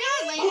hell, lady?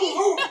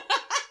 Oh my god, lady.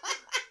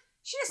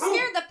 She just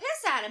scared the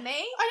piss out of me.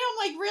 I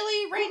know, like,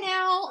 really, right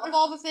now, of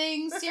all the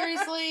things,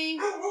 seriously?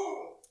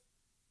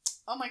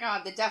 Oh my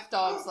god, the deaf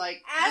dog's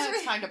like,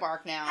 it's time to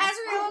bark now.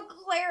 Azriel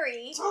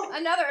Clary,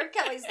 another of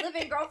Kelly's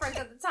living girlfriends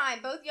at the time,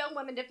 both young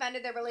women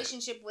defended their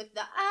relationship with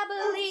the I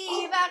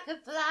Believe I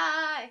Could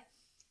Fly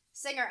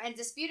singer and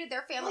disputed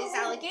their family's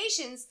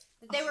allegations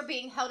that they were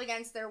being held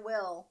against their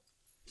will.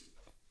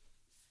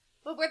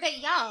 But were they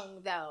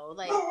young, though?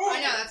 Like,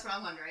 I know, that's what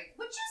I'm wondering.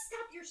 Would you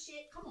stop your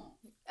shit? Come on.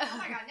 Oh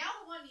my god, now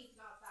the one needs to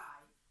go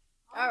outside.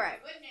 All right.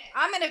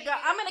 I'm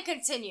gonna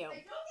continue.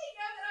 Like, don't they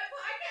know that I'm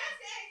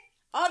podcasting?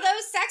 Although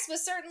sex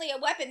was certainly a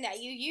weapon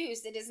that you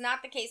used, it is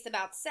not the case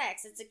about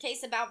sex. It's a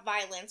case about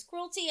violence,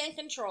 cruelty, and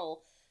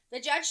control. The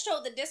judge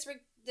told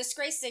the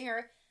disgraced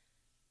singer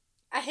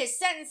at his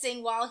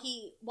sentencing while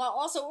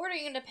also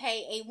ordering him to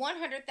pay a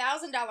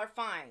 $100,000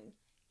 fine.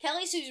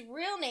 Kelly, whose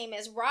real name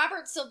is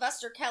Robert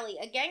Sylvester Kelly,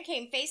 again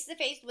came face to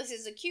face with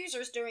his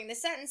accusers during the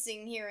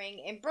sentencing hearing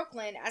in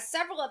Brooklyn as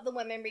several of the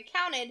women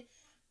recounted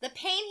the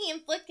pain he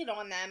inflicted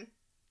on them,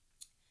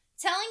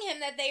 telling him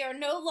that they are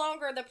no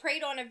longer the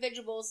preyed-on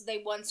individuals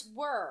they once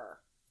were.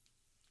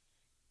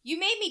 You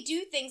made me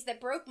do things that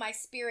broke my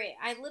spirit.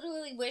 I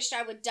literally wished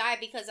I would die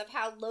because of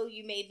how low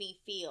you made me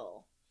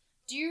feel.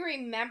 Do you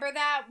remember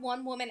that?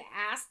 One woman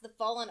asked the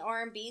fallen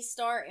R&B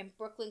star in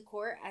Brooklyn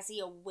court as he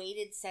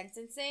awaited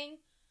sentencing.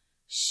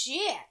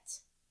 Shit.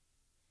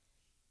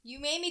 You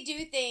made me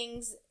do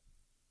things.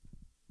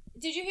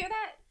 Did you hear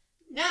that?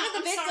 No,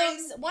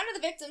 One of the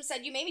victims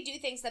said, you made me do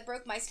things that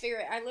broke my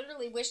spirit. I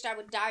literally wished I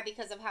would die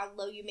because of how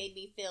low you made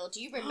me feel.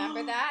 Do you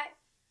remember that?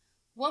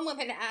 One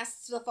woman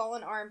asked the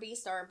fallen R&B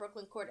star in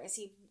Brooklyn court as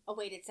he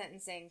awaited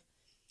sentencing.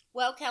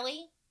 Well,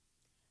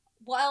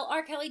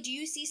 R. Kelly, do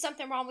you see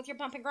something wrong with your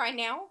bump and grind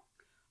now?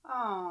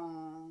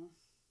 Oh.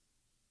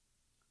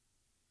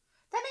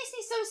 That makes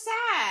me so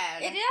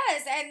sad. It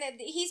is, and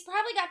he's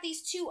probably got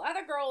these two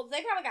other girls.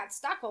 They probably got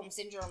Stockholm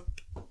Syndrome.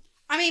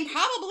 I mean,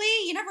 probably.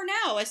 You never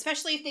know,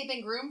 especially if they've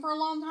been groomed for a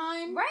long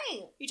time.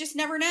 Right. You just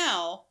never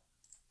know.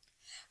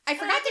 I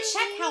forgot to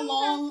check how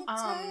long,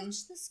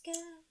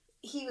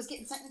 he was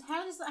getting sentenced.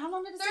 How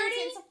long did it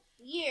 30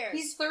 years.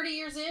 He's 30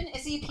 years in?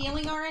 Is he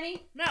appealing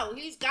already? No,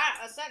 he's got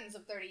a sentence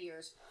of 30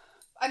 years.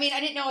 I mean,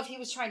 I didn't know if he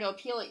was trying to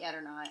appeal it yet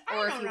or not.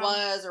 Or if he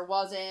was or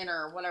wasn't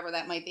or whatever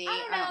that might be.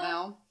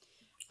 I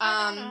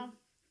don't know.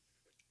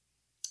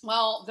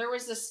 Well, there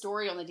was this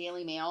story on the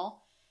Daily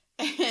Mail.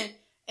 And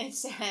it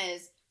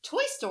says,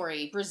 Toy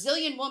Story,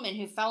 Brazilian woman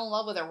who fell in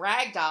love with a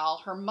rag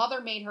doll. Her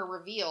mother made her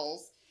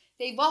reveals.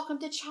 They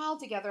welcomed a child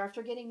together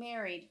after getting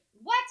married.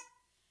 What?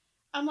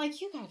 I'm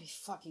like, you gotta be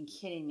fucking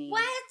kidding me.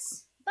 What?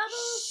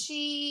 Bubbles?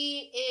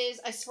 She is,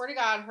 I swear to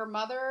God, her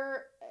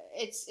mother,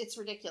 it's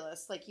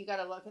ridiculous. Like, you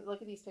gotta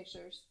look at these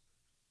pictures.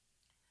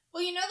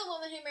 Well, you know the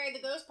woman who married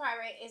the ghost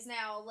pirate is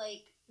now,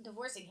 like,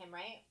 divorcing him,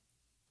 right?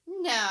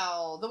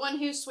 No. The one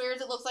who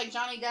swears it looks like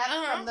Johnny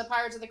Depp from the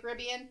Pirates of the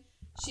Caribbean.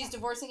 She's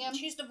divorcing him?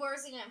 She's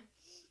divorcing him.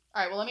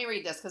 Alright, well, let me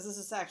read this, because this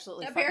is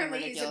absolutely Apparently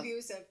fucking ridiculous. he's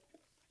abusive.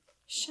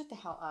 Shut the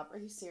hell up. Are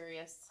you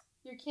serious?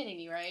 You're kidding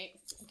me, right?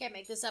 I can't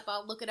make this up.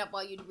 I'll look it up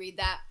while you read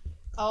that.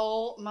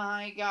 Oh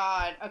my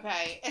God.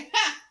 Okay.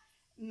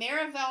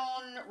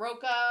 Maravone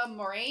Roca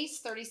Moraes,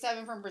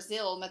 37, from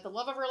Brazil, met the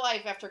love of her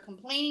life after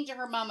complaining to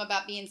her mom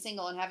about being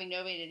single and having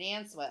nobody to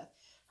dance with.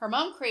 Her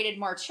mom created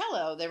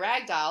Marcello, the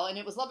rag doll, and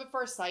it was love at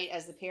first sight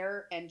as the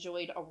pair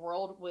enjoyed a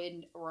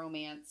whirlwind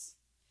romance.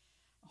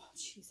 Oh,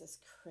 Jesus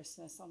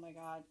Christmas. Oh my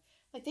God.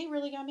 Like, they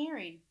really got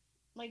married.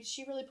 Like,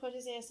 she really put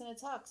his ass in a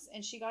tux,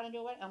 and she got into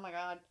a wedding. Oh my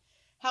God.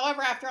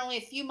 However, after only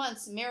a few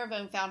months,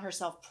 Maravone found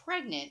herself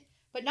pregnant,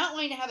 but not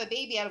wanting to have a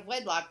baby out of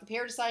wedlock, the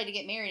pair decided to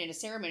get married in a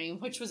ceremony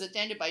which was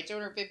attended by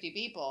 250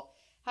 people.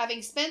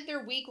 Having spent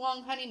their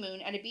week-long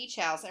honeymoon at a beach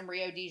house in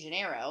Rio de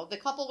Janeiro, the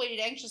couple waited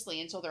anxiously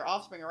until their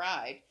offspring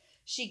arrived.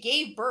 She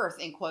gave birth,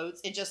 in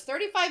quotes, in just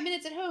 35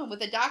 minutes at home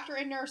with a doctor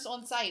and nurse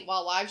on site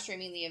while live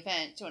streaming the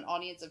event to an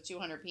audience of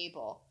 200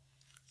 people.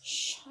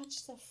 Shut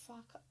the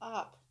fuck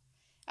up.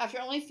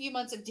 After only a few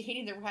months of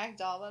dating the rag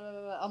doll, blah, blah,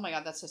 blah. Oh my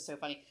God, that's just so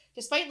funny.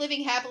 Despite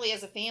living happily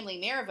as a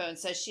family, Maravone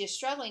says she is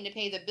struggling to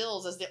pay the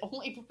bills as the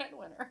only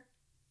breadwinner.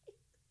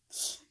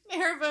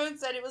 Maravone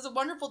said, it was a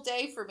wonderful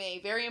day for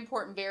me. Very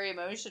important, very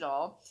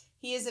emotional.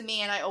 He is a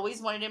man I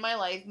always wanted in my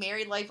life.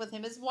 Married life with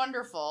him is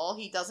wonderful.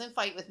 He doesn't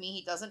fight with me.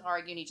 He doesn't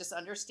argue. And he just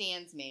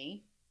understands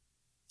me.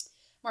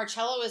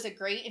 Marcello is a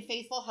great and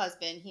faithful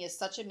husband. He is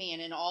such a man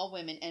and all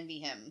women envy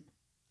him.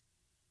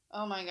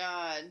 Oh my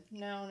God.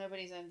 No,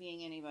 nobody's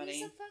envying anybody.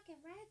 He's a fucking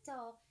rag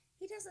doll.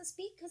 He doesn't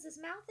speak because his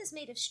mouth is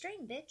made of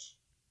string, bitch.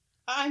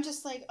 I'm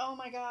just like, oh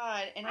my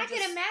God. And I can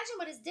imagine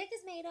what his dick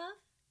is made of.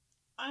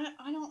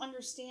 I don't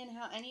understand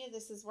how any of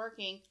this is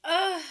working.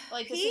 Ugh,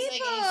 like, this doesn't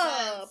make any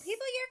sense.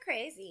 People, you're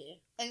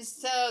crazy. And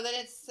so then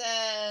it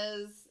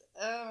says,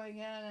 oh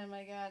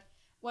my God.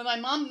 When my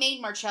mom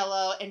made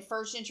Marcello and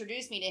first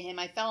introduced me to him,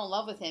 I fell in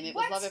love with him. It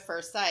was love at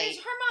first sight.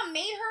 Her mom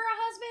made her a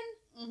husband?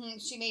 Mm-hmm.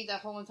 She made that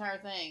whole entire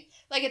thing.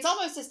 Like, it's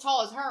almost as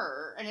tall as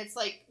her, and it's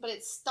like, but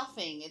it's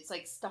stuffing. It's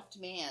like stuffed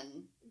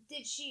man.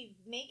 Did she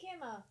make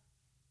him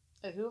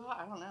a hoo-ha?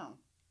 I don't know.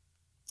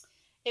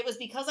 It was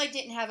because I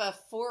didn't have a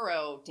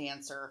Forro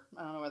dancer.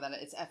 I don't know where that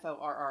is. It's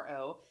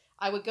Forro.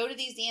 I would go to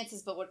these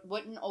dances, but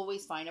wouldn't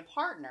always find a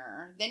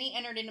partner. Then he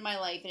entered into my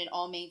life, and it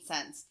all made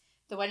sense.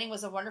 The wedding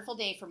was a wonderful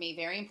day for me.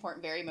 Very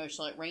important, very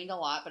emotional. It rained a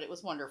lot, but it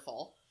was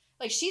wonderful.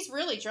 Like, she's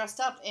really dressed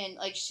up, and,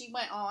 like, she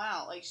went all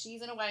out. Like,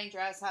 she's in a wedding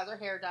dress, has her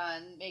hair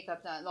done,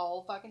 makeup done, the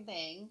whole fucking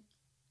thing.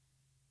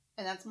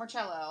 And that's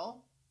Marcello.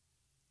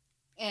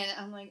 And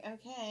I'm like,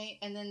 okay.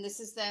 And then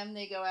this is them.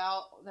 They go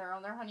out. They're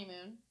on their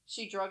honeymoon.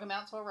 She drug him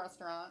out to a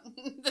restaurant.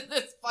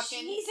 This fucking...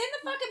 He's in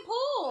the fucking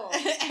pool.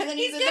 And then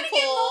he's in the pool. He's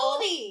gonna get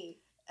moldy.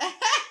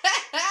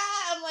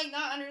 I'm, like,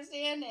 not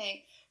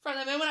understanding. From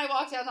the moment I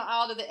walked down the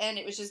aisle to the end,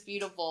 it was just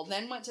beautiful.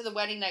 Then went to the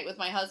wedding night with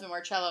my husband,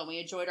 Marcello, and we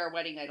enjoyed our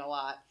wedding night a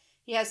lot.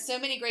 He has so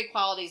many great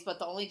qualities, but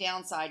the only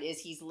downside is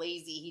he's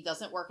lazy. He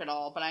doesn't work at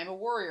all, but I'm a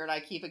warrior and I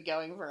keep it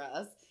going for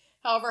us.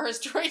 However, her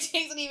story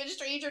takes an even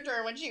stranger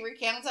turn when she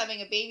recounts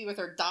having a baby with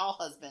her doll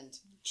husband.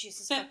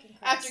 Jesus fucking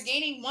Christ. After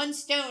gaining 1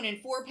 stone and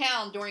 4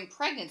 pounds during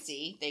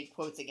pregnancy, they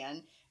quotes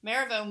again,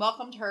 Maravone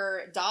welcomed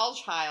her doll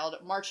child,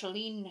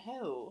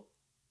 Marcelinho.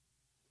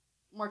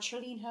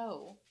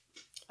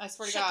 I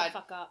swear to God. Shut the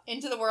fuck up.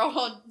 Into the world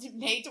on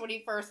May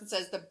 21st, and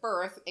says the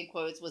birth, in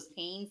quotes, was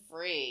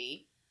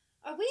pain-free.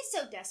 Are we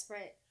so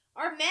desperate?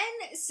 Are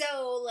men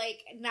so, like,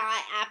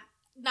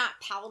 not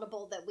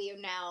palatable that we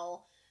are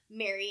now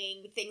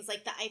marrying things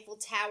like the Eiffel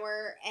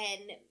Tower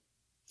and...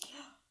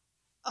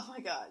 Oh my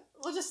God.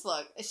 Well, just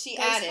look. She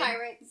Ghost added...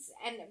 pirates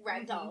and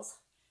rag dolls.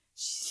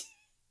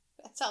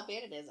 That's how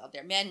bad it is out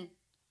there. Men.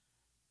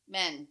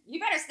 You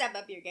better step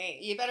up your game.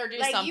 You better do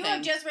like, something. you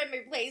have just been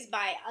replaced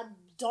by a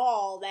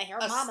doll that her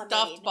mama made. A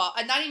stuffed doll.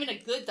 And not even a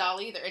good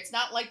doll either. It's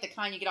not like the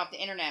kind you get off the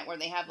internet where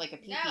they have like a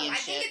pee-pee and shit. No, I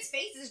think its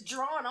face is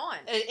drawn on.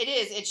 It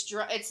is.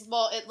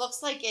 It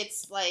looks like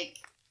it's like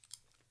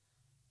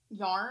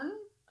yarn.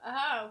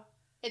 Oh.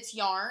 It's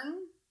yarn.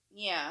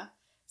 Yeah.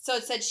 So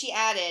it said, she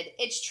added,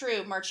 it's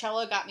true,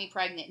 Marcello got me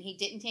pregnant. He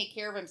didn't take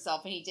care of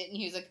himself and he didn't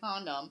use a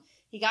condom.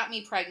 He got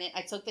me pregnant.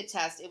 I took the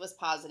test. It was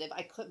positive.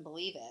 I couldn't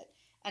believe it.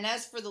 And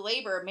as for the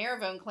labor,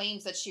 Maravone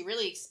claims that she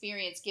really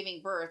experienced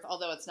giving birth,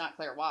 although it's not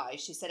clear why.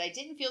 She said, I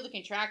didn't feel the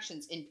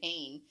contractions in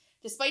pain.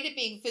 Despite it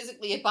being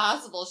physically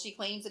impossible, she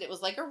claims that it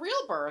was like a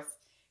real birth.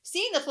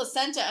 Seeing the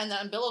placenta and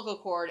the umbilical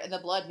cord and the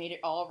blood made it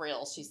all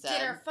real, she said.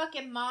 Did her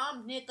fucking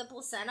mom knit the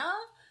placenta?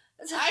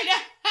 I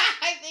know.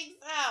 I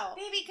think so.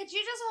 Baby, could you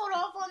just hold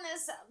off on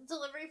this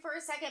delivery for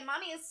a second?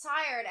 Mommy is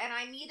tired and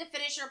I need to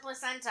finish her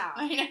placenta.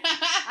 I know.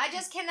 I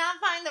just cannot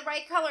find the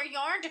right color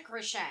yarn to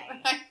crochet.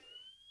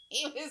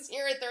 He was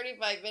here at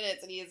 35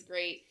 minutes and he is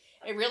great.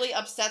 It really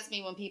upsets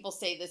me when people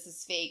say this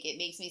is fake. It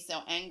makes me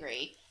so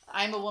angry.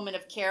 I'm a woman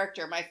of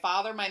character. My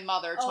father, my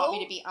mother taught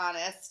me to be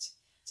honest,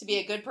 to be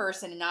a good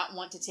person, and not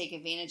want to take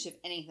advantage of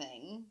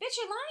anything. Bitch,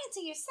 you're lying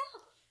to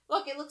yourself.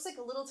 Look, it looks like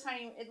a little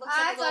tiny. It looks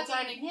like a little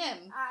tiny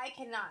him. I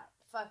cannot.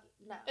 Fuck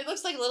no. It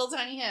looks like a little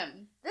tiny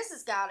him. This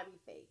has got to be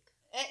fake.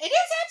 It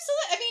is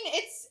absolutely. I mean,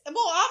 it's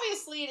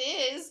obviously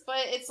it is, but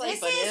it's like,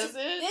 is it?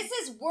 This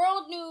is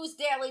World News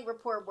Daily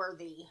Report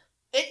worthy.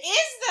 It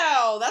is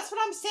though. That's what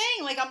I'm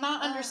saying. Like, I'm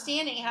not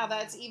understanding how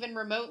that's even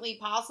remotely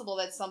possible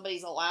that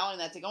somebody's allowing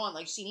that to go on.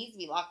 Like, she needs to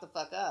be locked the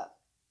fuck up.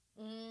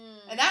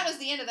 And that was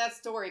the end of that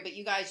story. But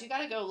you guys, you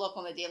got to go look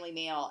on the Daily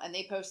Mail, and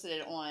they posted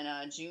it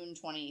on June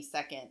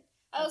 22nd.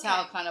 That's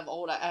how kind of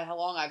how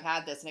long I've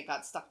had this, and it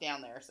got stuck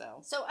down there.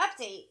 So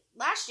update.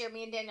 Last year,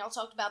 me and Danielle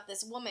talked about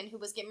this woman who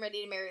was getting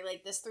ready to marry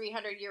like this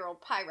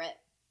 300-year-old pirate.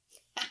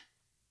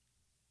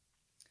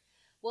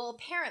 Well,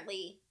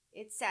 apparently,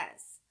 it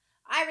says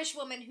Irish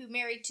woman who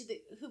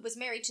was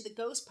married to the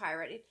ghost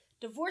pirate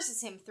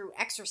divorces him through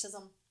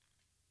exorcism.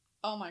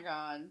 Oh my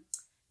God.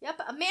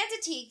 Yep, Amanda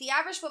Teague, the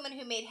Irish woman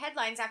who made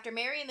headlines after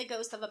marrying the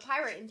ghost of a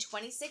pirate in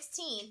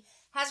 2016,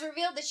 has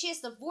revealed that she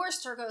has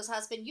divorced her ghost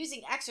husband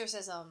using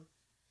exorcism.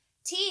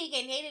 Teague,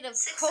 a native of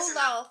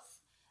Colouth,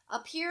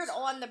 appeared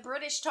on the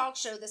British talk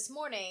show This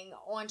Morning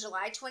on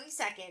July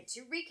 22nd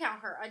to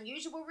recount her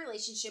unusual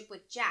relationship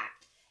with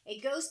Jack,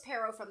 a ghost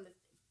pirate from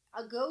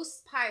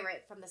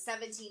the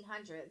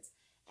 1700s,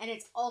 and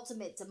its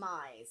ultimate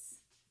demise.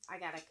 I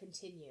gotta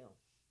continue.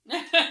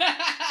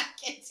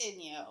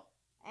 Continue.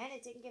 And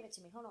it didn't give it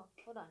to me. Hold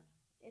on.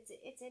 It's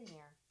in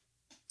here.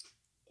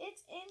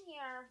 It's in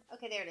here.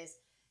 Okay, there it is.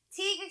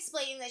 Teague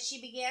explained that she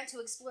began to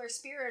explore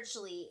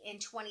spiritually in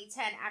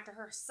 2010 after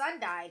her son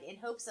died in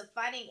hopes of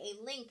finding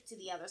a link to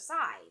the other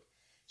side.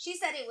 She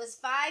said it was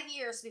 5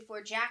 years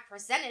before Jack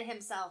presented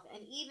himself,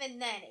 and even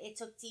then it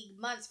took Teague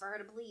months for her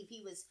to believe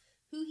he was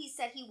who he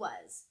said he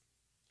was.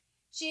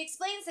 She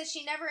explains that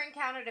she never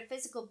encountered a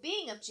physical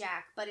being of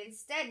Jack, but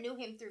instead knew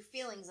him through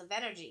feelings of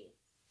energy.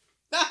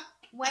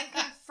 When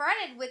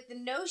confronted with the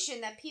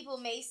notion that people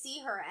may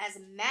see her as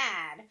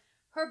mad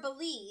for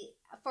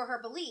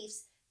her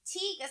beliefs,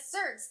 Teague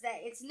asserts that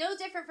it's no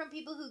different from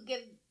people who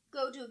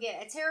go to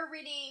get a tarot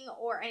reading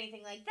or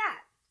anything like that.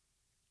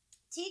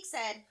 Teague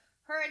said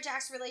her and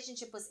Jack's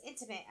relationship was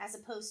intimate as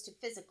opposed to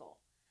physical.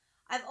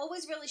 I've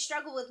always really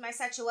struggled with my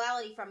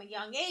sexuality from a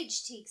young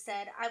age, Teague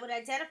said. I would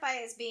identify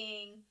as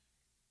being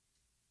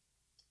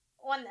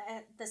on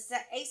the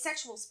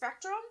asexual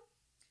spectrum.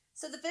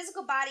 So the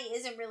physical body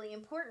isn't really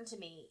important to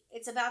me.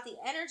 It's about the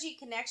energy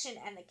connection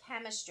and the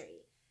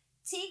chemistry.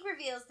 Teague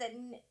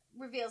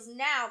reveals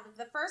now that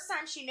the first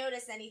time she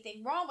noticed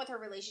anything wrong with her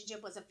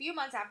relationship was a few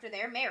months after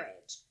their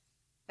marriage.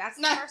 That's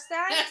the first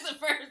time? That's the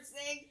first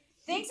thing.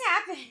 Things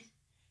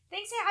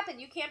happen.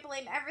 You can't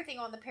blame everything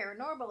on the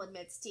paranormal,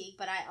 admits Teague,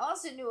 but I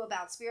also knew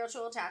about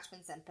spiritual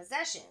attachments and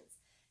possessions.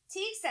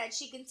 Teague said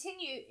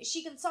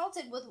she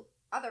consulted with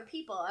other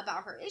people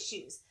about her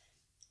issues,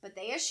 but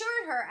they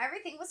assured her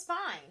everything was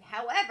fine.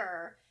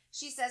 However,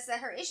 she says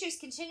that her issues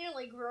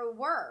continually grew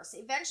worse,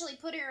 eventually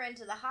putting her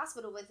into the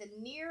hospital with a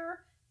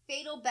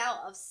near-fatal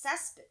bout of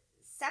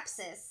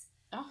sepsis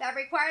that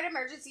required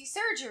emergency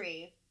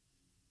surgery.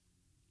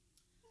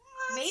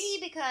 What? Maybe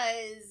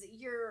because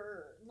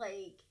you're,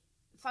 like,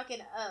 fucking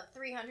a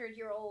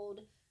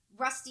 300-year-old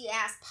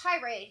rusty-ass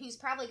pirate who's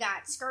probably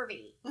got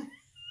scurvy.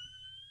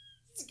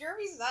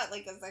 Scurvy's not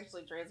like a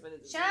sexually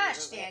transmitted disease.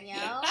 Shush,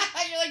 Danielle.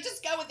 You're like,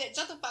 just go with it.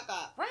 Shut the fuck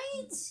up.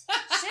 Right?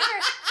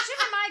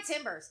 Shiver my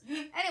timbers.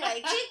 Anyway,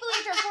 Teague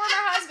believed her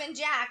former husband,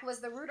 Jack, was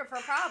the root of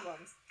her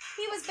problems.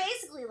 He was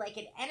basically like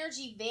an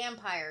energy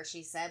vampire,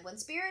 she said. When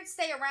spirits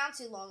stay around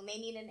too long, they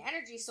need an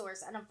energy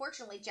source, and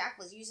unfortunately, Jack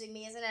was using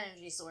me as an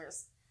energy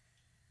source.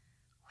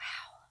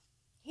 Wow.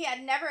 He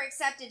had never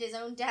accepted his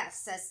own death,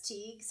 says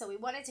Teague, so he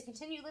wanted to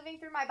continue living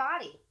through my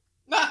body.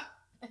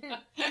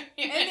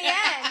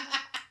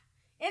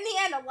 In the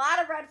end, a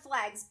lot of red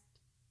flags.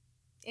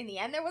 In the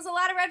end, there was a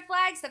lot of red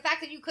flags. The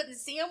fact that you couldn't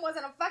see him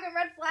wasn't a fucking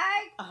red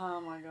flag.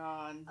 Oh my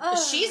God.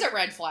 She's a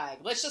red flag.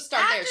 Let's just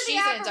start there. She's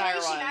an entire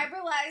one. I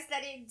realized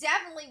that it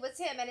definitely was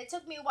him, and it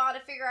took me a while to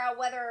figure out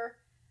whether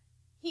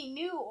he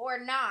knew or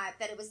not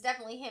that it was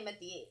definitely him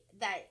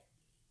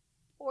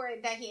or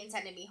that he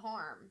intended me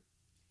harm.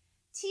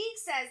 Teague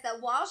says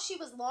that while she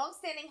was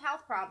long-standing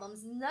health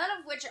problems, none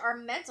of which are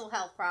mental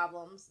health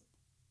problems,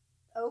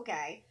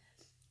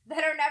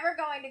 that are never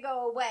going to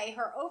go away,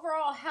 her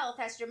overall health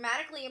has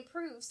dramatically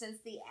improved since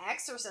the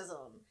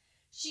exorcism.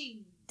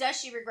 She Does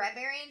she regret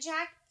marrying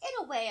Jack?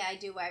 In a way I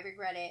do. I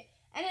regret it.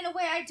 And in a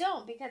way I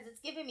don't, because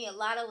it's given me a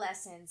lot of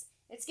lessons.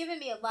 It's given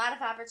me a lot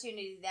of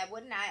opportunity that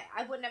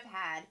I wouldn't have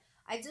had.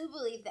 I do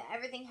believe that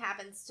everything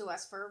happens to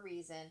us for a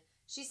reason.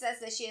 She says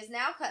that she has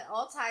now cut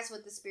all ties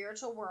with the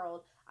spiritual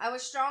world. I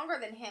was stronger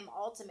than him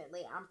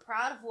ultimately. I'm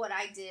proud of what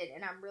I did,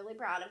 and I'm really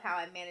proud of how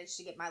I managed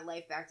to get my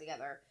life back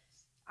together.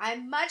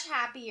 I'm much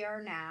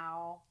happier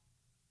now.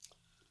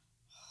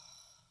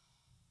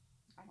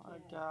 Oh my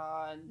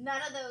God.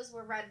 None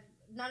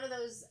of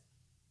those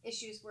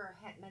issues were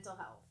mental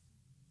health.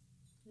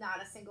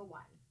 Not a single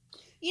one.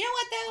 You know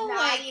what though?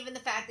 Not even the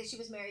fact that she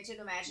was married to an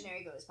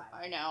imaginary ghost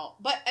pilot. I know,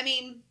 but I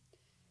mean,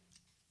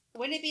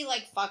 wouldn't it be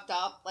like fucked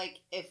up, like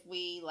if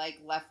we like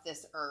left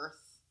this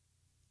earth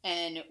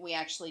and we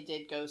actually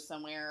did go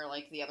somewhere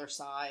like the other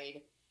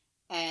side,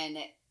 and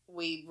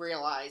we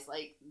realized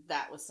like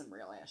that was some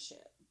real ass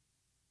shit.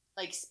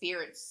 Like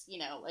spirits, you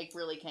know, like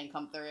really can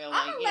come through.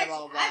 Like, you know, blah,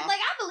 blah, blah.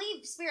 I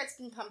believe spirits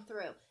can come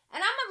through.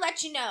 And I'm gonna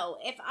let you know,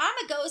 if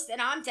I'm a ghost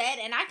and I'm dead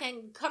and I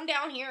can come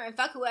down here and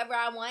fuck whoever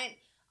I want,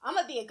 I'm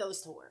gonna be a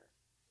ghost whore.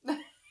 I'm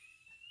gonna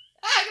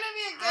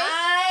be a ghost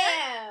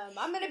I am.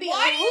 I'm gonna be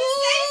Why a do you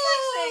say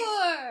such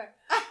whore.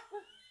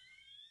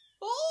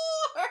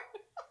 Whore.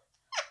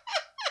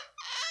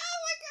 Oh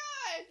my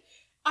God.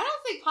 I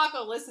don't think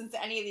Paco listens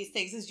to any of these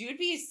things, because you'd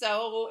be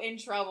so in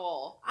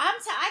trouble.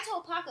 I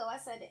told Paco, I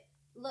said,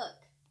 look,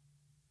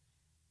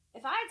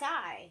 if I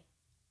die,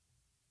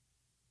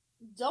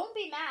 don't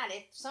be mad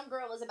if some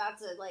girl is about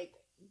to, like,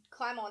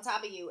 climb on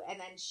top of you and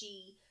then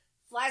she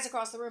flies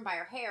across the room by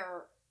her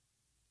hair,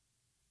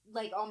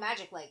 like, all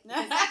magic-like.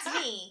 Because that's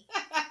me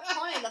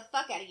pointing the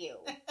fuck out of you.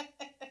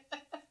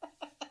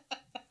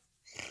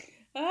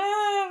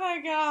 Oh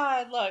my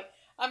God. Look,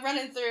 I'm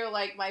running through,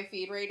 like, my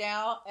feed right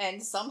now,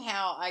 and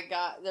somehow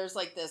there's,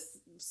 like, this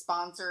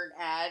sponsored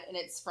ad, and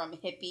it's from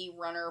Hippie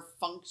Runner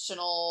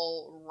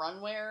Functional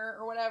Runwear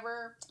or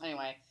whatever.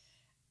 Anyway,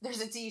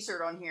 there's a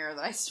t-shirt on here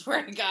that I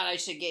swear to God I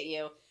should get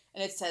you.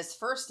 And it says,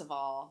 first of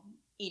all,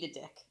 eat a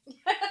dick.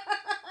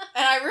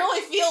 And I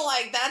really feel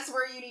like that's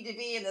where you need to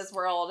be in this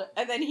world.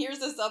 And then here's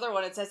this other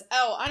one. It says,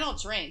 oh, I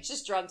don't drink.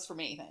 Just drugs for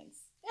me, thanks.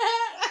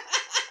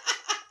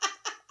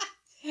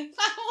 I'm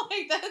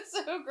like, that's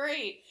so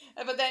great.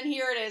 But then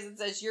here it is. It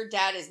says, your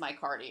dad is my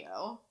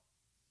cardio.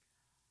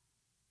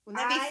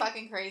 Wouldn't that be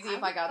fucking crazy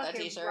if I got that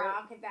t-shirt?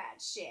 Rock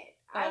that shit.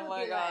 Oh I would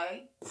my be God.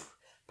 like,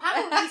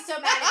 Papa would be so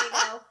mad at me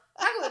though.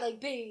 Papa would be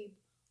like, babe,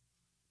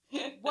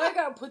 why I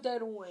gotta put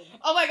that on?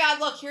 Oh my God,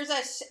 look, here's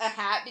a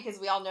hat, because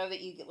we all know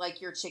that you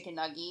like your chicken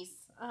nuggies.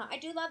 I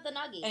do love the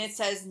nuggies. And it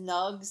says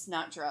nugs,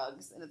 not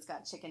drugs. And it's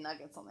got chicken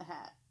nuggets on the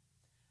hat.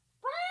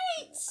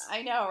 Right.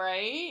 I know,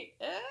 right?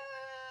 Isn't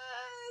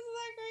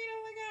that great?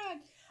 Oh my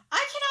God.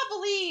 I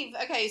cannot believe.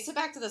 Okay, so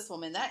back to this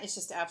woman. That is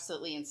just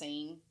absolutely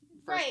insane.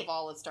 First of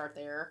all, let's start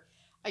there.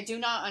 I do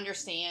not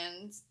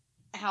understand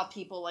how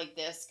people like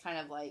this kind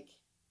of like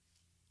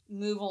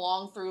move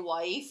along through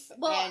life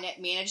and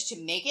manage to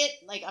make it.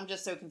 Like, I'm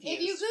just so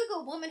confused. If you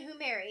Google woman who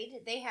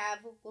married, they have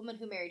woman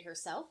who married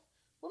herself,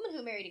 woman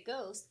who married a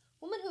ghost,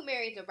 woman who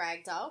married a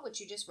rag doll, which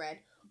you just read,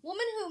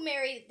 woman who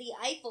married the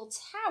Eiffel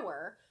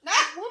Tower,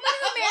 woman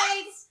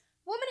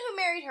who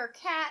married her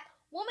cat,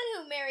 woman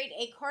who married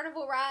a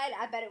carnival ride,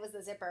 I bet it was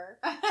the zipper,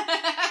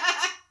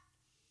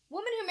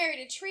 woman who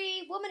married a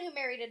tree, woman who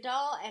married a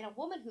doll, and a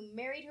woman who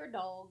married her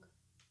dog.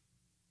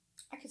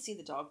 I could see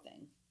the dog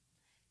thing.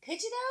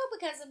 Could you though?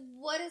 Because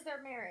what is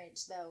their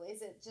marriage though?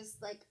 Is it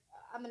just like,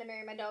 I'm going to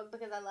marry my dog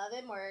because I love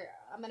him, or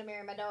I'm going to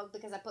marry my dog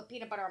because I put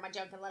peanut butter on my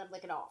junk and let him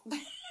lick it off? Ew,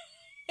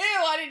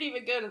 I didn't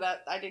even go to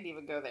that. I didn't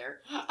even go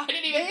there. I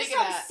didn't even think of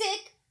that. There's some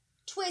sick,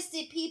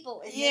 twisted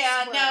people in this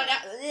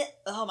world.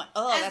 Oh my,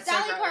 that's As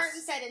Dolly so gross.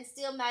 Parton said in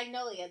Steel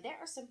Magnolia, there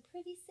are some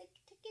pretty sick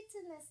tickets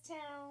in this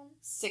town.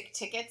 Sick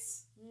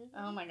tickets?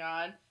 Mm-hmm. Oh my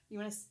God.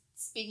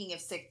 Speaking of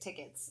sick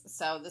tickets,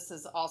 so this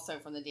is also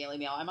from the Daily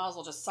Mail. I might as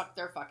well just suck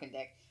their fucking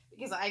dick.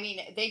 Because, I mean,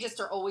 they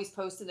just are always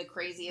posting the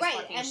craziest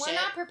fucking shit. Right, and we're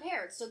not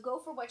prepared, so go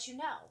for what you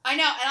know. I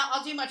know, and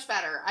I'll do much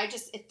better.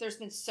 There's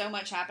been so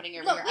much happening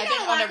over here. I've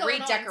been on a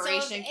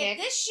redecoration kick.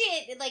 If this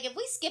shit, like, if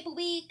we skip a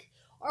week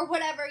or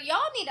whatever, y'all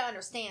need to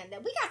understand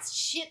that we got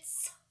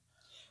shits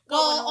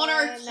going on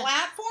our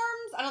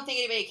platforms, I don't think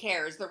anybody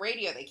cares. The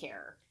radio, they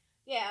care.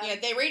 Yeah. Yeah,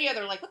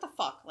 they're like, what the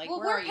fuck? Like,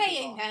 where are you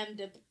paying them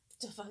to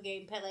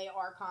fucking play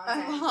our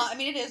content. I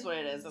mean, it is what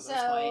it is at this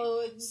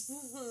point.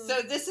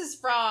 So this is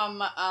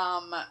from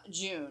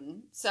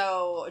June.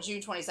 So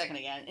June 22nd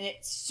again. And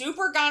it's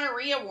super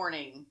gonorrhea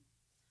warning.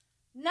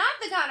 Not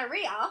the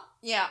gonorrhea.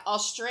 Yeah,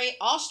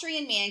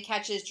 Austrian man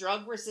catches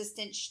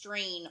drug-resistant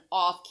strain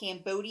off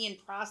Cambodian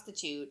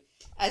prostitute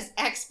as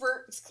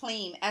experts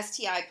claim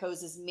STI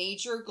poses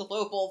major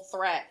global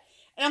threat.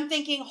 And I'm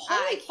thinking,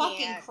 holy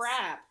fucking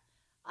crap.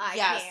 I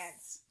can't.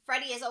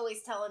 Freddie is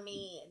always telling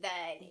me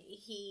that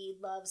he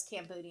loves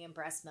Cambodian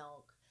breast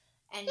milk.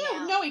 And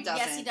no, he doesn't.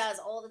 Yes, he does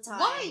all the time.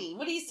 Why?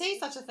 Would he say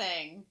such a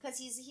thing? Because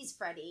he's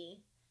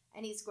Freddie,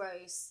 and he's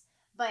gross.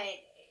 But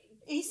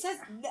he says,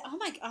 "Oh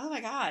my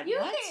God!"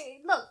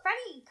 Look,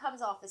 Freddie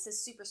comes off as this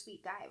super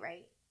sweet guy,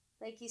 right?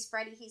 Like, he's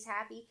Freddy, he's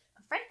happy.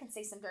 But Freddy can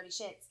say some dirty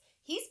shits.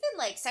 He's been,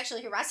 like,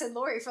 sexually harassing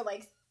Lori for,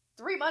 like,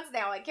 3 months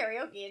now at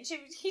karaoke, and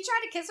he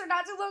tried to kiss her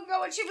not too long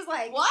ago, and she was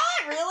like, What?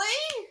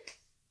 Really?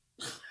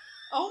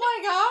 Oh my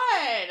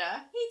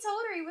god. He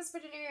told her, he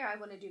whispered in her ear, I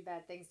want to do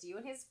bad things to you,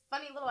 in his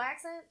funny little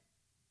accent.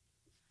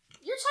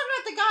 You're talking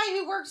about the guy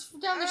who works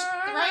down the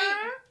street,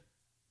 right?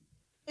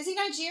 Is he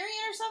Nigerian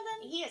or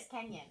something? He is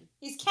Kenyan.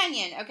 He's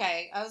Kenyan.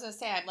 Okay, I was gonna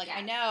say, I'm like, Yes.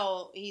 I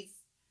know he's.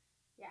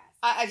 Yes.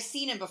 I've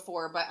seen him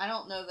before, but I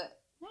don't know that.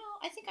 No,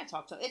 I think I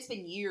talked to him. It's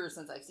been years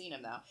since I've seen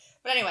him though.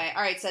 But anyway,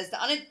 all right. It says the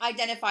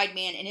unidentified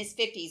man in his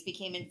 50s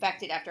became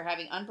infected after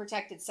having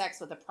unprotected sex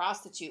with a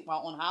prostitute while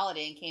on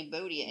holiday in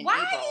Cambodia in Why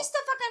April. are you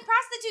still fucking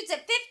prostitutes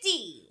at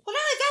 50? Well,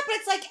 not only that, but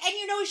it's like, and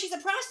you know she's a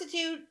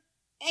prostitute,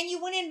 and you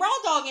went in raw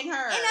dogging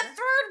her In a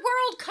third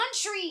world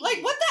country.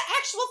 Like, what the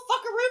actual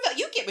fuckaroo?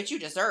 You get what you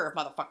deserve,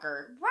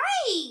 motherfucker.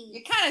 Right.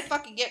 You kind of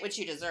fucking get what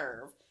you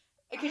deserve.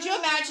 Could you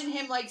imagine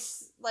him, like,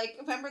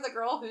 remember the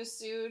girl who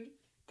sued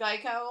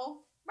Geico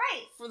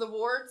Right. for the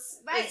warts?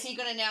 Right. Is he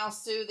going to now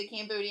sue the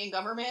Cambodian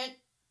government?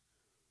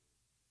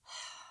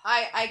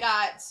 I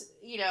got,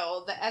 you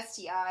know, the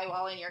STI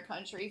while in your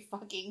country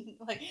fucking,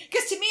 like,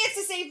 because to me it's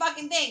the same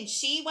fucking thing.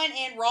 She went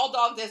in, raw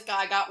dogged this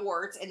guy, got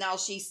warts, and now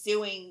she's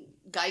suing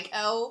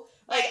Geico.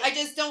 Like, Right. I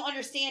just don't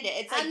understand it.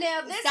 It's like,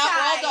 now this stop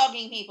guy- raw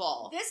dogging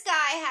people. This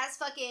guy has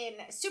fucking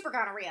super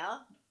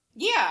gonorrhea.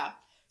 Yeah.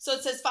 So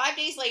it says 5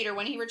 days later,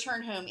 when he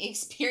returned home, he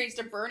experienced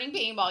a burning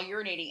pain while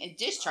urinating and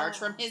discharge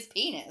from his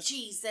penis.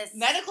 Jesus.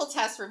 Medical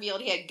tests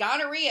revealed he had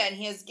gonorrhea and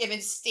he was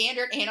given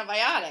standard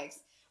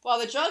antibiotics. While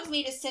the drugs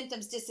made his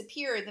symptoms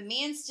disappear, the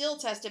man still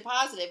tested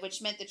positive,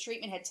 which meant the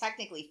treatment had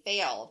technically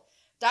failed.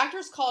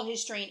 Doctors called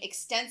his strain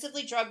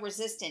extensively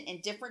drug-resistant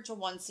and different to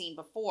one seen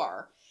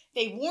before.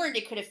 They warned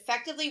it could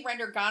effectively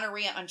render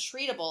gonorrhea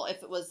untreatable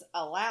if it was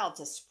allowed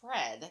to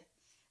spread.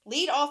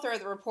 Lead author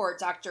of the report,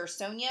 Dr.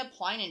 Sonja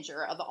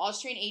Pleininger of the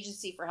Austrian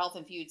Agency for Health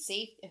and Food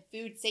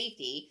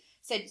Safety,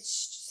 said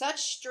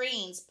such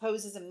strains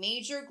poses a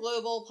major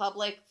global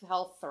public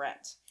health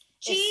threat.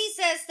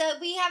 Jesus, that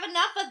we have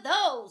enough of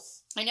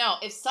those. I know.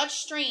 If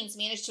such strains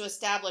manage to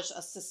establish a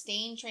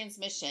sustained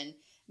transmission,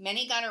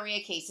 many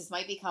gonorrhea cases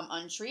might become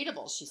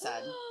untreatable, she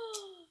said.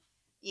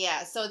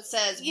 Yeah, so it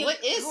says, You've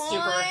what is gone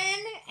super...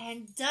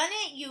 and done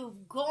it.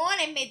 You've gone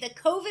and made the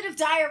COVID of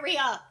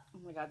diarrhea. Oh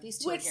my god, these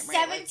two are With getting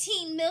ready to,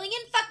 17 million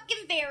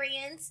fucking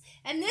variants,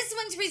 and this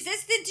one's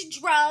resistant to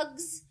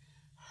drugs.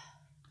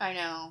 I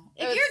know.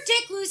 If your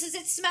dick loses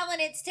its smell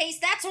and its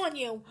taste, that's on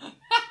you.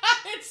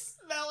 It's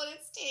smelling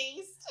its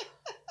taste.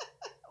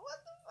 What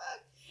the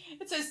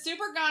fuck? It says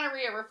super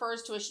gonorrhea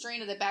refers to a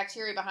strain of the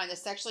bacteria behind the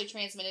sexually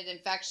transmitted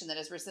infection that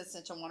is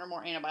resistant to one or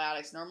more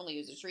antibiotics normally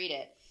used to treat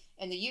it.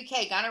 In the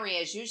UK, gonorrhea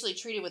is usually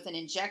treated with an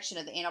injection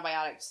of the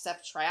antibiotic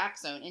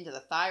ceftriaxone into the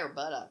thigh or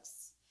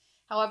buttocks.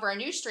 However, a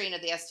new strain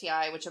of the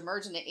STI, which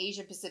emerged in the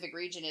Asia-Pacific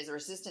region, is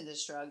resistant to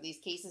this drug. These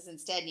cases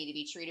instead need to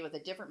be treated with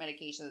a different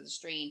medication that the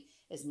strain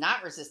is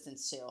not resistant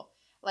to.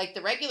 Like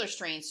the regular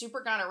strain,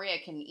 super gonorrhea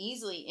can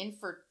easily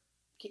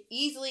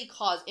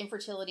cause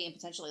infertility and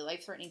potentially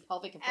life-threatening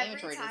pelvic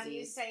inflammatory Every time disease.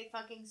 you say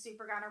fucking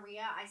super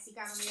gonorrhea, I see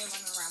gonorrhea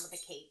running around with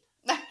a cape.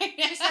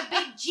 Just a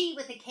big G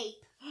with a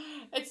cape.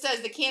 It says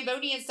the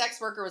Cambodian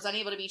sex worker was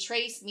unable to be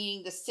traced,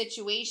 meaning the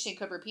situation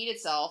could repeat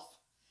itself.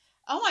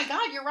 Oh my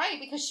god, you're right,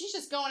 because she's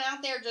just going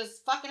out there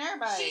just fucking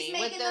everybody. She's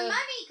making the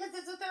money because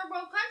it's a third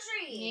world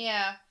country.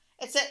 Yeah.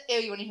 It said, ew,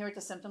 you want to hear what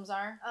the symptoms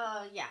are?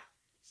 Yeah.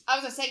 I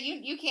was going to say,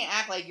 you can't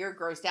act like you're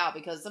grossed out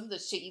because some of the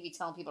shit you be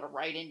telling people to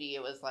write into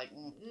you is like...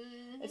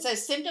 Mm-hmm. It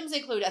says symptoms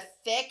include a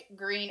thick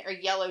green or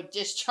yellow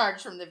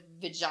discharge from the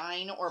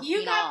vagina or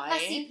You peni. got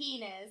pussy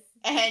penis.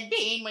 And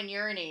pain when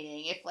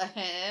urinating. If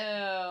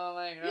oh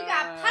my god. You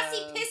got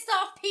pussy pissed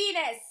off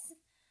penis.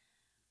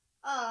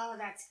 Oh,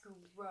 that's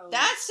gross.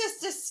 That's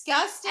just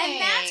disgusting.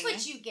 And that's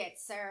what you get,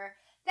 sir.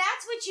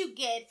 That's what you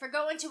get for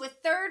going to a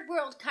third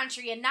world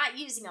country and not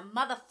using a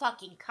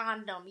motherfucking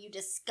condom, you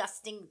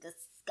disgusting,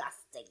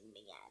 disgusting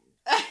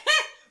man.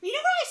 You know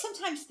what I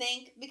sometimes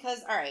think?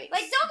 Because, alright.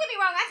 Like, don't get me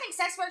wrong, I think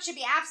sex work should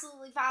be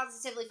absolutely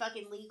positively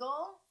fucking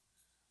legal.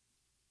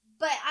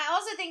 But I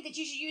also think that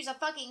you should use a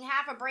fucking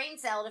half a brain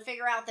cell to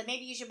figure out that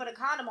maybe you should put a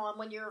condom on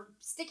when you're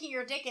sticking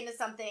your dick into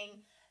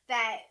something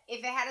that if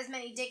it had as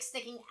many dicks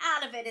sticking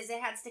out of it as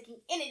it had sticking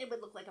in it, it would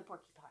look like a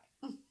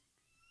porcupine.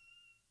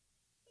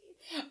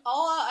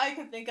 All I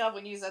could think of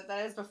when you said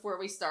that is before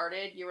we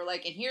started, you were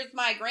like, and here's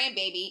my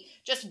grandbaby,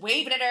 just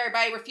waving at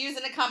everybody,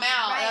 refusing to come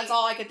out. Right. And that's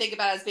all I could think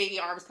about is baby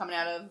arms coming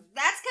out of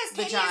That's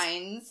because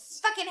vagines.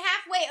 fucking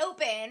halfway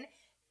open.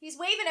 He's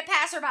waving at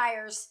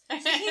passerbyers.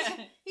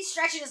 He's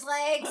stretching his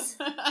legs.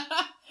 You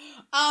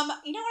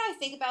know what I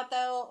think about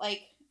though?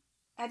 Like,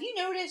 have you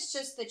noticed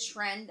just the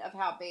trend of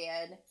how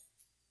bad,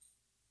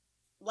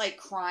 like,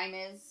 crime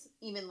is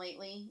even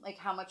lately? Like,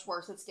 how much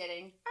worse it's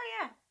getting? Oh,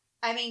 yeah.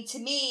 I mean, to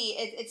me,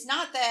 it's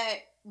not that,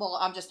 well,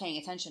 I'm just paying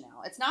attention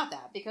now. It's not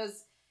that,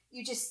 because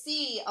you just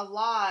see a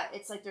lot,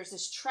 it's like there's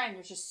this trend,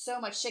 there's just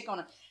so much shit going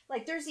on.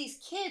 Like, there's these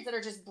kids that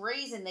are just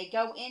brazen. They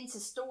go into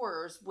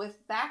stores with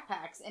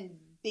backpacks and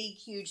big,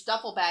 huge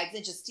duffel bags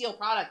and just steal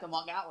product and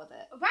walk out with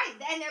it. Right,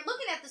 and they're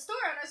looking at the store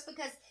owners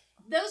because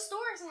those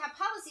stores have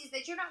policies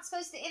that you're not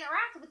supposed to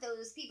interact with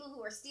those people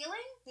who are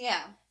stealing.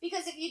 Yeah.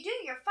 Because if you do,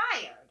 you're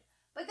fired.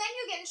 But then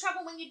you get in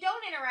trouble when you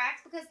don't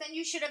interact because then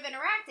you should have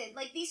interacted.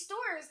 Like, these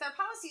stores, their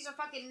policies are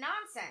fucking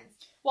nonsense.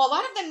 Well, a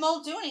lot of them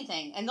won't do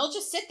anything, and they'll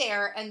just sit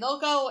there, and they'll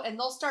go, and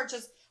they'll start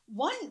just...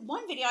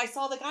 One video I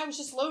saw, the guy was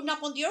just loading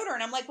up on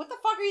deodorant. I'm like, what the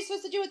fuck are you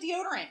supposed to do with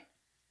deodorant?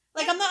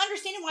 Like, I'm not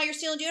understanding why you're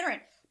stealing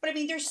deodorant. But, I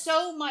mean, there's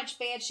so much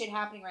bad shit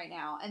happening right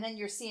now. And then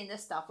you're seeing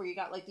this stuff where you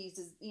got, like, these,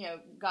 you know,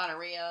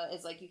 gonorrhea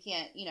is, like, you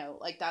can't, you know,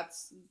 like,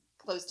 that's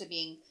close to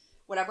being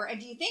whatever. And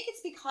do you think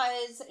it's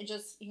because,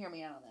 just hear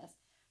me out on this,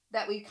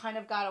 that we kind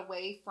of got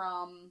away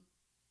from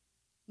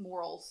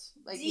morals?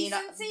 Like,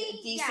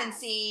 decency?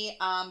 Decency,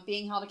 yes.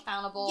 Being held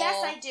accountable.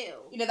 Yes, I do.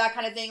 You know, that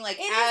kind of thing. Like,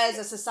 as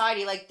a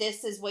society, like,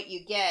 this is what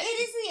you get. It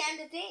is the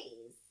end of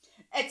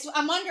days.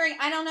 I'm wondering,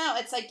 I don't know.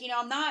 It's like, you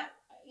know, I'm not...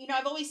 You know,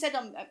 I've always said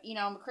I'm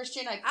a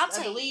Christian. I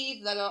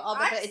believe that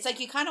it's like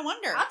you kind of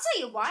wonder. I'll tell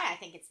you why I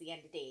think it's the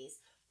end of days.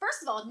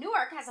 First of all,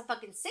 Newark has a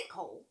fucking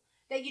sinkhole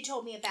that you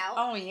told me about.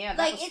 Oh yeah,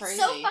 that was crazy.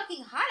 It's so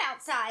fucking hot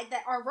outside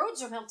that our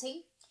roads are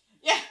melting.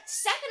 Yeah.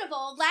 Second of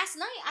all, last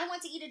night I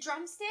went to eat a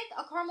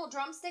caramel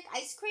drumstick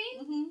ice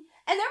cream, mm-hmm.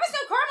 and there was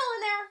no caramel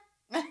in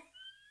there.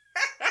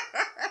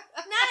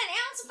 Not an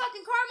ounce of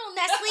fucking caramel,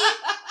 Nestle.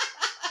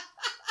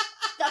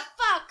 The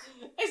fuck?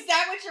 Is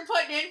that what you're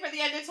putting in for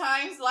the end of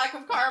times? Lack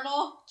of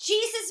caramel?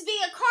 Jesus be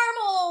a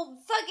caramel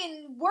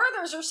fucking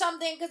Werther's or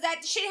something, because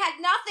that shit had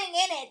nothing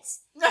in it.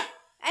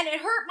 And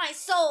it hurt my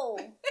soul.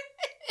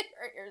 It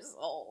hurt your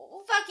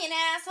soul. Fucking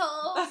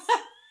assholes.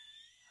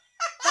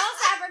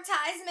 False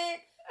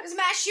advertisement. There's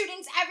mass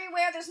shootings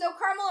everywhere. There's no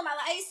caramel in my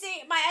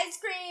ice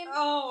cream.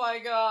 Oh my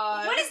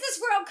god. What is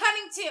this world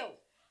coming to?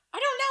 I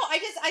don't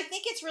know. I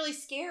think it's really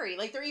scary.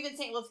 Like, they're even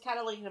saying, well, it's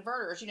catalytic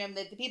converters. You know,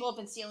 the people have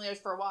been stealing those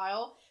for a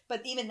while, but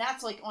even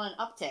that's, like, on an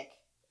uptick.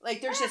 Like,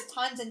 there's just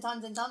tons and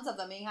tons and tons of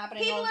them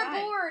happening all the time.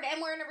 People are bored,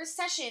 and we're in a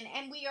recession,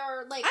 and we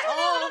are, like, I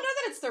don't know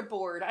that it's they're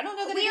bored. I don't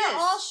know that we are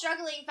all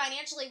struggling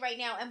financially right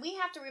now, and we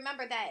have to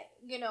remember that,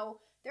 you know,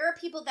 there are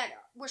people that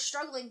were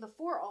struggling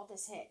before all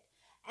this hit.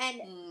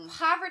 And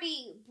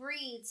poverty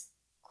breeds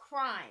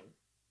crime.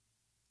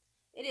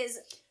 It is.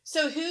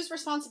 So whose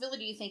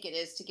responsibility do you think it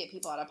is to get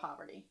people out of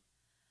poverty?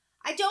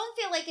 I don't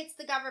feel like it's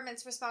the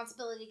government's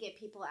responsibility to get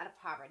people out of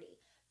poverty.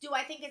 Do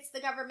I think it's the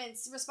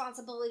government's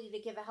responsibility to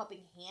give a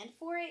helping hand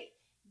for it?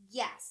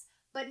 Yes.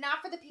 But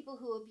not for the people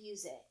who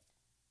abuse it.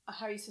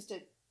 How are you supposed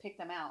to pick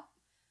them out?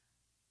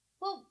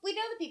 Well, we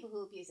know the people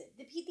who abuse it.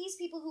 These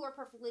people who are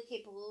perfectly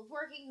capable of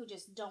working, who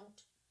just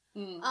don't.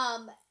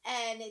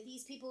 And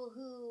these people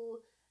who...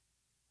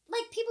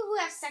 Like, people who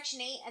have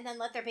Section 8 and then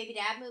let their baby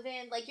dad move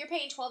in. Like, you're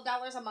paying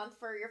 $12 a month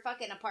for your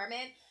fucking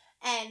apartment,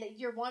 and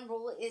your one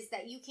rule is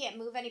that you can't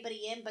move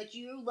anybody in, but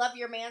you love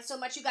your man so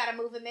much you gotta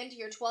move him into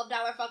your $12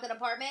 fucking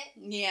apartment.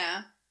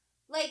 Yeah.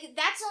 Like,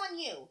 that's on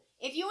you.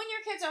 If you and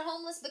your kids are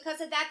homeless because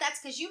of that, that's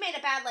because you made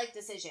a bad life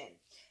decision.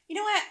 You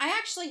know what? I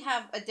actually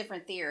have a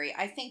different theory.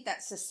 I think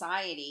that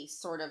society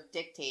sort of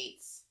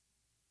dictates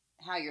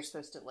how you're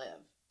supposed to live.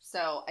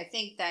 So I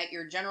think that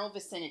your general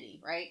vicinity,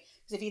 right?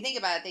 Because if you think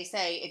about it, they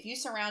say if you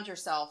surround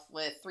yourself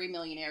with 3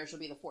 millionaires, you'll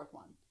be the fourth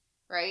one,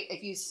 right?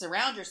 If you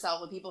surround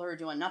yourself with people who are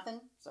doing nothing,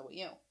 so will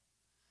you.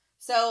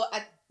 So,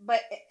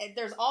 but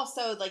there's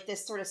also like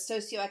this sort of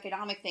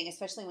socioeconomic thing,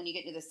 especially when you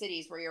get into the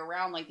cities where you're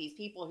around like these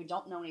people who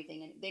don't know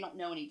anything and they don't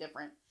know any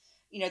different.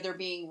 You know, they're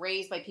being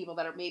raised by people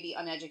that are maybe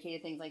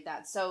uneducated, things like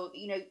that. So,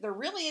 you know, there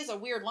really is a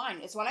weird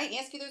line. It's when I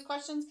ask you those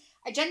questions,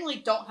 I generally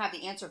don't have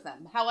the answer for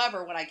them.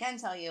 However, what I can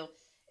tell you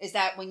is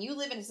that when you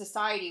live in a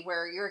society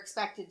where you're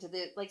expected to,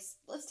 like,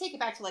 let's take it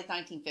back to like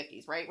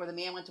 1950s, right? Where the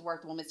man went to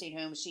work, the woman stayed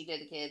home, she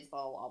did the kids,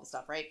 blah, blah, blah, all the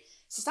stuff, right?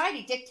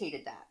 Society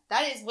dictated that.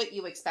 That is what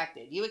you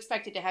expected. You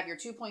expected to have your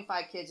 2.5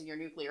 kids in your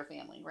nuclear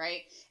family,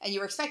 right? And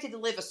you were expected to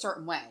live a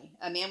certain way.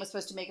 A man was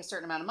supposed to make a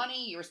certain amount of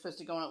money. You were supposed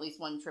to go on at least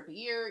one trip a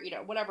year, you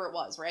know, whatever it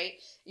was, right?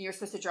 And you're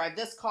supposed to drive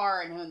this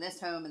car and own this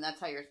home, and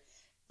that's how you're...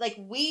 Like,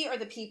 we are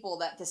the people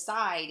that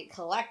decide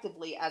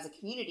collectively as a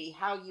community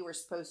how you are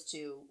supposed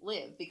to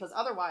live, because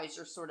otherwise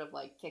you're sort of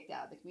like kicked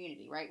out of the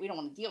community, right? We don't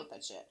want to deal with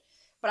that shit.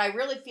 But I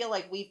really feel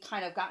like we've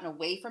kind of gotten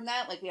away from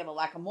that. Like, we have a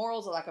lack of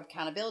morals, a lack of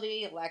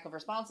accountability, a lack of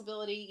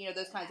responsibility, you know,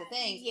 those kinds of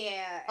things.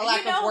 Yeah. A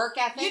lack of work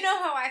ethic. You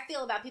know how I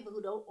feel about people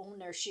who don't own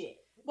their shit.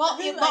 Well,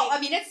 I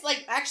mean, it's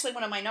like actually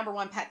one of my number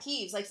one pet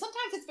peeves. Like,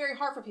 sometimes it's very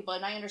hard for people,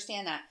 and I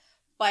understand that.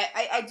 But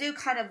I do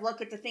kind of look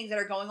at the things that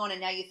are going on,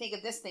 and now you think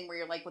of this thing where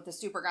you're like with the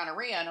super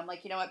gonorrhea, and I'm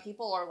like, you know what,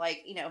 people are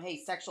like, you know, hey,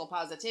 sexual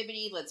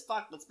positivity, let's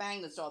fuck, let's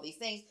bang, let's do all these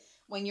things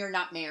when you're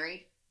not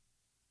married.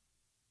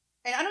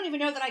 And I don't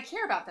even know that I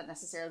care about that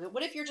necessarily, but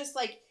what if you're just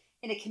like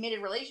in a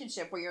committed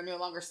relationship where you're no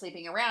longer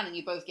sleeping around and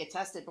you both get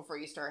tested before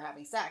you start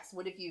having sex?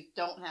 What if you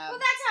don't have... Well,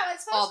 that's how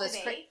it's supposed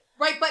to be.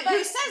 Right, but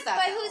who says that,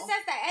 But though? who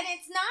says that? And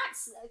it's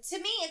not,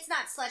 to me, it's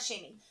not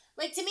slut-shaming.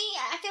 Like, to me,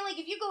 I feel like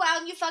if you go out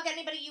and you fuck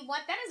anybody you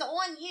want, that is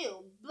on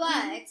you.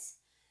 But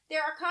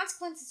there are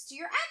consequences to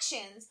your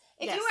actions.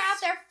 If Yes. you were out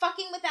there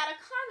fucking without a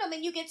condom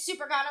and you get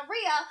super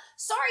gonorrhea,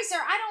 sorry,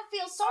 sir, I don't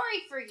feel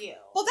sorry for you.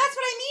 Well, that's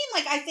what I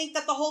mean. Like, I think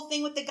that the whole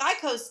thing with the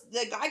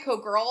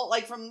Geico girl,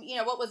 like from,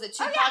 what was it,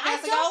 two I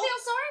podcasts don't ago?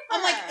 feel sorry for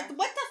I'm her. like,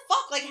 what the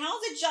fuck? Like,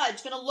 how's a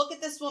judge gonna look at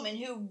this woman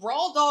who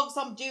raw dogged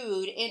some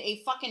dude in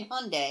a fucking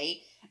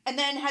Hyundai and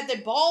then had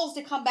the balls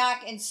to come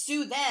back and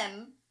sue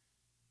them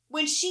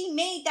when she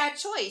made that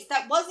choice?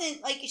 That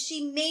wasn't, like,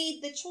 she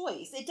made the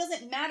choice. It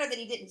doesn't matter that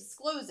he didn't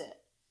disclose it.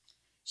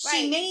 She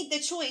Right. made the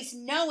choice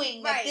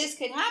knowing that Right. this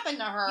could happen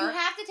to her. You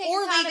have to take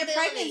or lead to accountability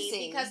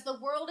pregnancy. because the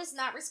world is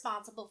not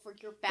responsible for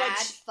your bad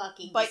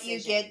fucking But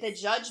decisions. you get the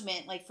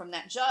judgment, like, from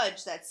that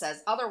judge that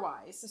says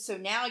otherwise. So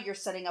now you're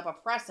setting up a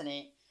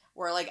precedent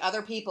where, like,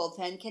 other people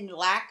then can the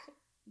lack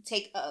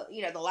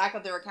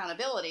of their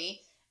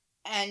accountability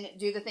and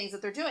do the things that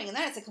they're doing. And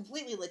then it's a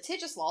completely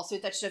litigious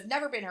lawsuit that should have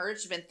never been heard.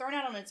 It should have been thrown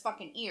out on its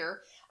fucking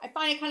ear. I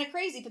find it kind of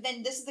crazy, but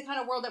then this is the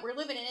kind of world that we're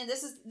living in, and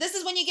this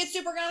is when you get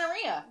super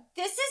gonorrhea.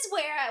 This is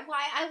why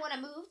I want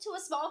to move to a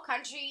small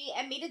country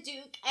and meet a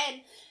duke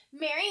and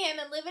marry him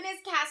and live in his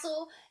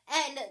castle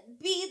and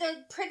be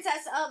the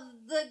princess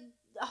of the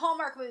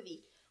Hallmark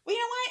movie. Well, you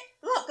know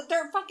what? Look,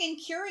 they're fucking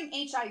curing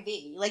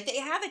HIV. Like, they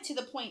have it to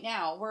the point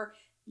now where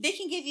they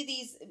can give you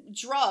these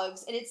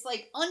drugs and it's,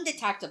 like,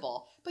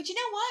 undetectable. But you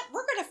know what?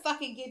 We're gonna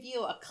fucking give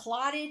you a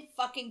clotted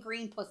fucking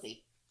green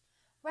pussy.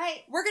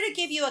 Right. We're gonna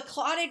give you a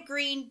clotted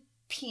green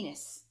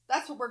penis.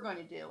 That's what we're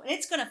gonna do. And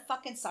it's gonna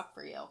fucking suck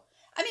for you.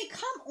 I mean,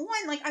 come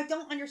on. Like, I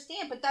don't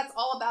understand, but that's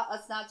all about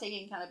us not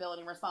taking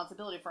accountability and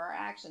responsibility for our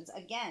actions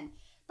again.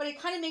 But it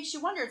kind of makes you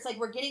wonder. It's like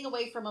we're getting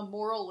away from a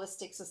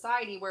moralistic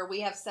society where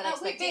we have set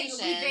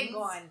expectations.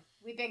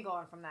 We've been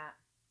going from that.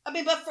 I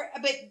mean, but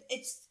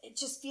it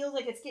just feels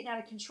like it's getting out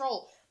of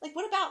control. Like,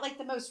 what about, like,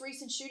 the most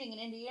recent shooting in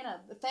Indiana?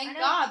 Thank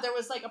God there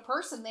was, like, a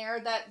person there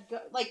that,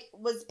 like,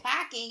 was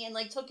packing and,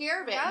 like, took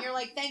care of it. Yeah. And you're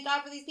like, thank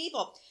God for these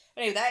people.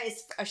 But anyway, that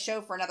is a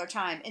show for another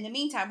time. In the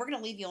meantime, we're going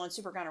to leave you on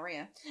super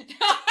gonorrhea.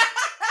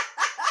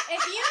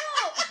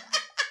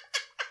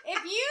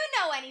 If you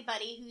know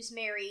anybody who's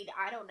married,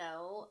 I don't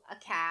know, a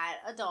cat,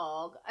 a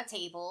dog, a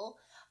table,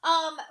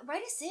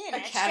 write us in. A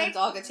cat, a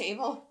dog, a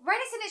table. Write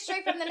us in at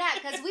Straight From the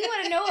Net because we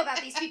want to know about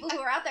these people who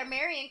are out there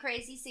marrying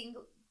crazy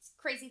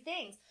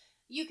things.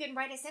 You can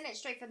write us in at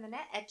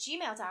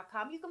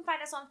straightfromthenet@gmail.com. You can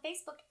find us on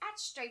Facebook at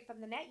Straight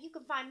From the Net. You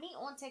can find me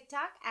on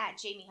TikTok at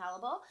Jamie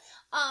Hollable.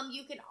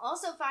 You can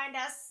also find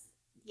us.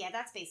 Yeah,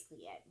 that's basically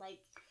it. Like,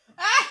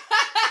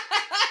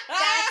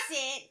 that's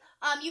it.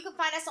 You can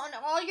find us on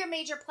all your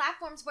major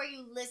platforms where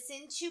you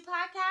listen to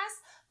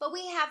podcasts. But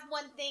we have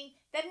one thing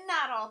that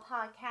not all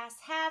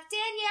podcasts have.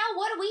 Danielle,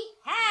 what do we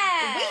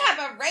have? We have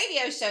a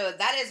radio show.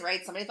 That is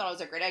right. Somebody thought it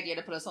was a great idea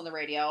to put us on the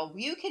radio.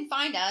 You can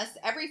find us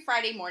every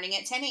Friday morning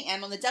at 10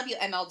 a.m. on the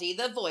WMLD,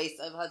 the voice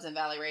of Hudson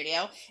Valley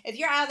Radio. If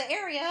you're out of the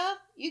area,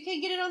 you can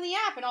get it on the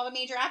app and all the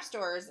major app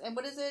stores. And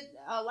what is it?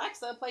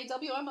 Alexa, play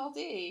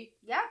WMLD.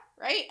 Yeah.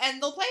 Right?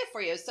 And they'll play it for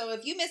you. So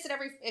if you miss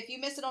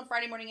it on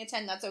Friday morning at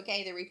 10, that's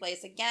okay. They replay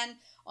us again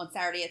on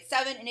Saturday at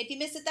 7. And if you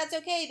miss it, that's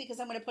okay because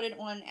I'm going to put it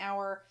on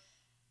our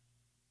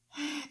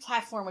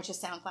platform, which is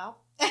SoundCloud,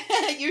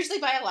 usually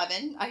by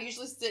 11.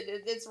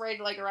 It's right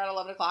like around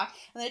 11 o'clock,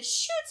 and then it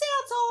shoots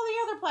out to all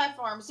the other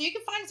platforms, so you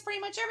can find us pretty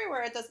much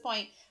everywhere at this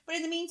point. But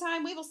in the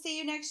meantime, we will see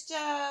you next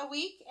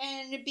week,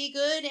 and be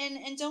good,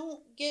 and don't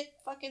get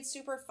fucking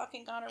super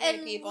fucking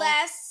gonorrhea, people.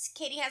 Unless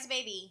Katie has a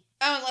baby.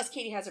 Oh, unless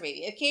Katie has her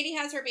baby. If Katie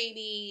has her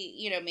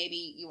baby,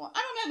 maybe you want,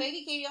 I don't know,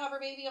 maybe Katie will have her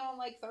baby on,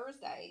 like,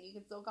 Thursday, and you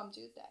can still come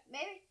Tuesday.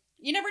 Maybe.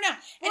 You never know.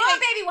 We're on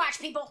baby watch,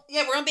 people.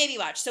 Yeah, we're on baby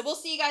watch. So we'll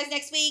see you guys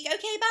next week.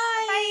 Okay,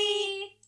 bye. Bye.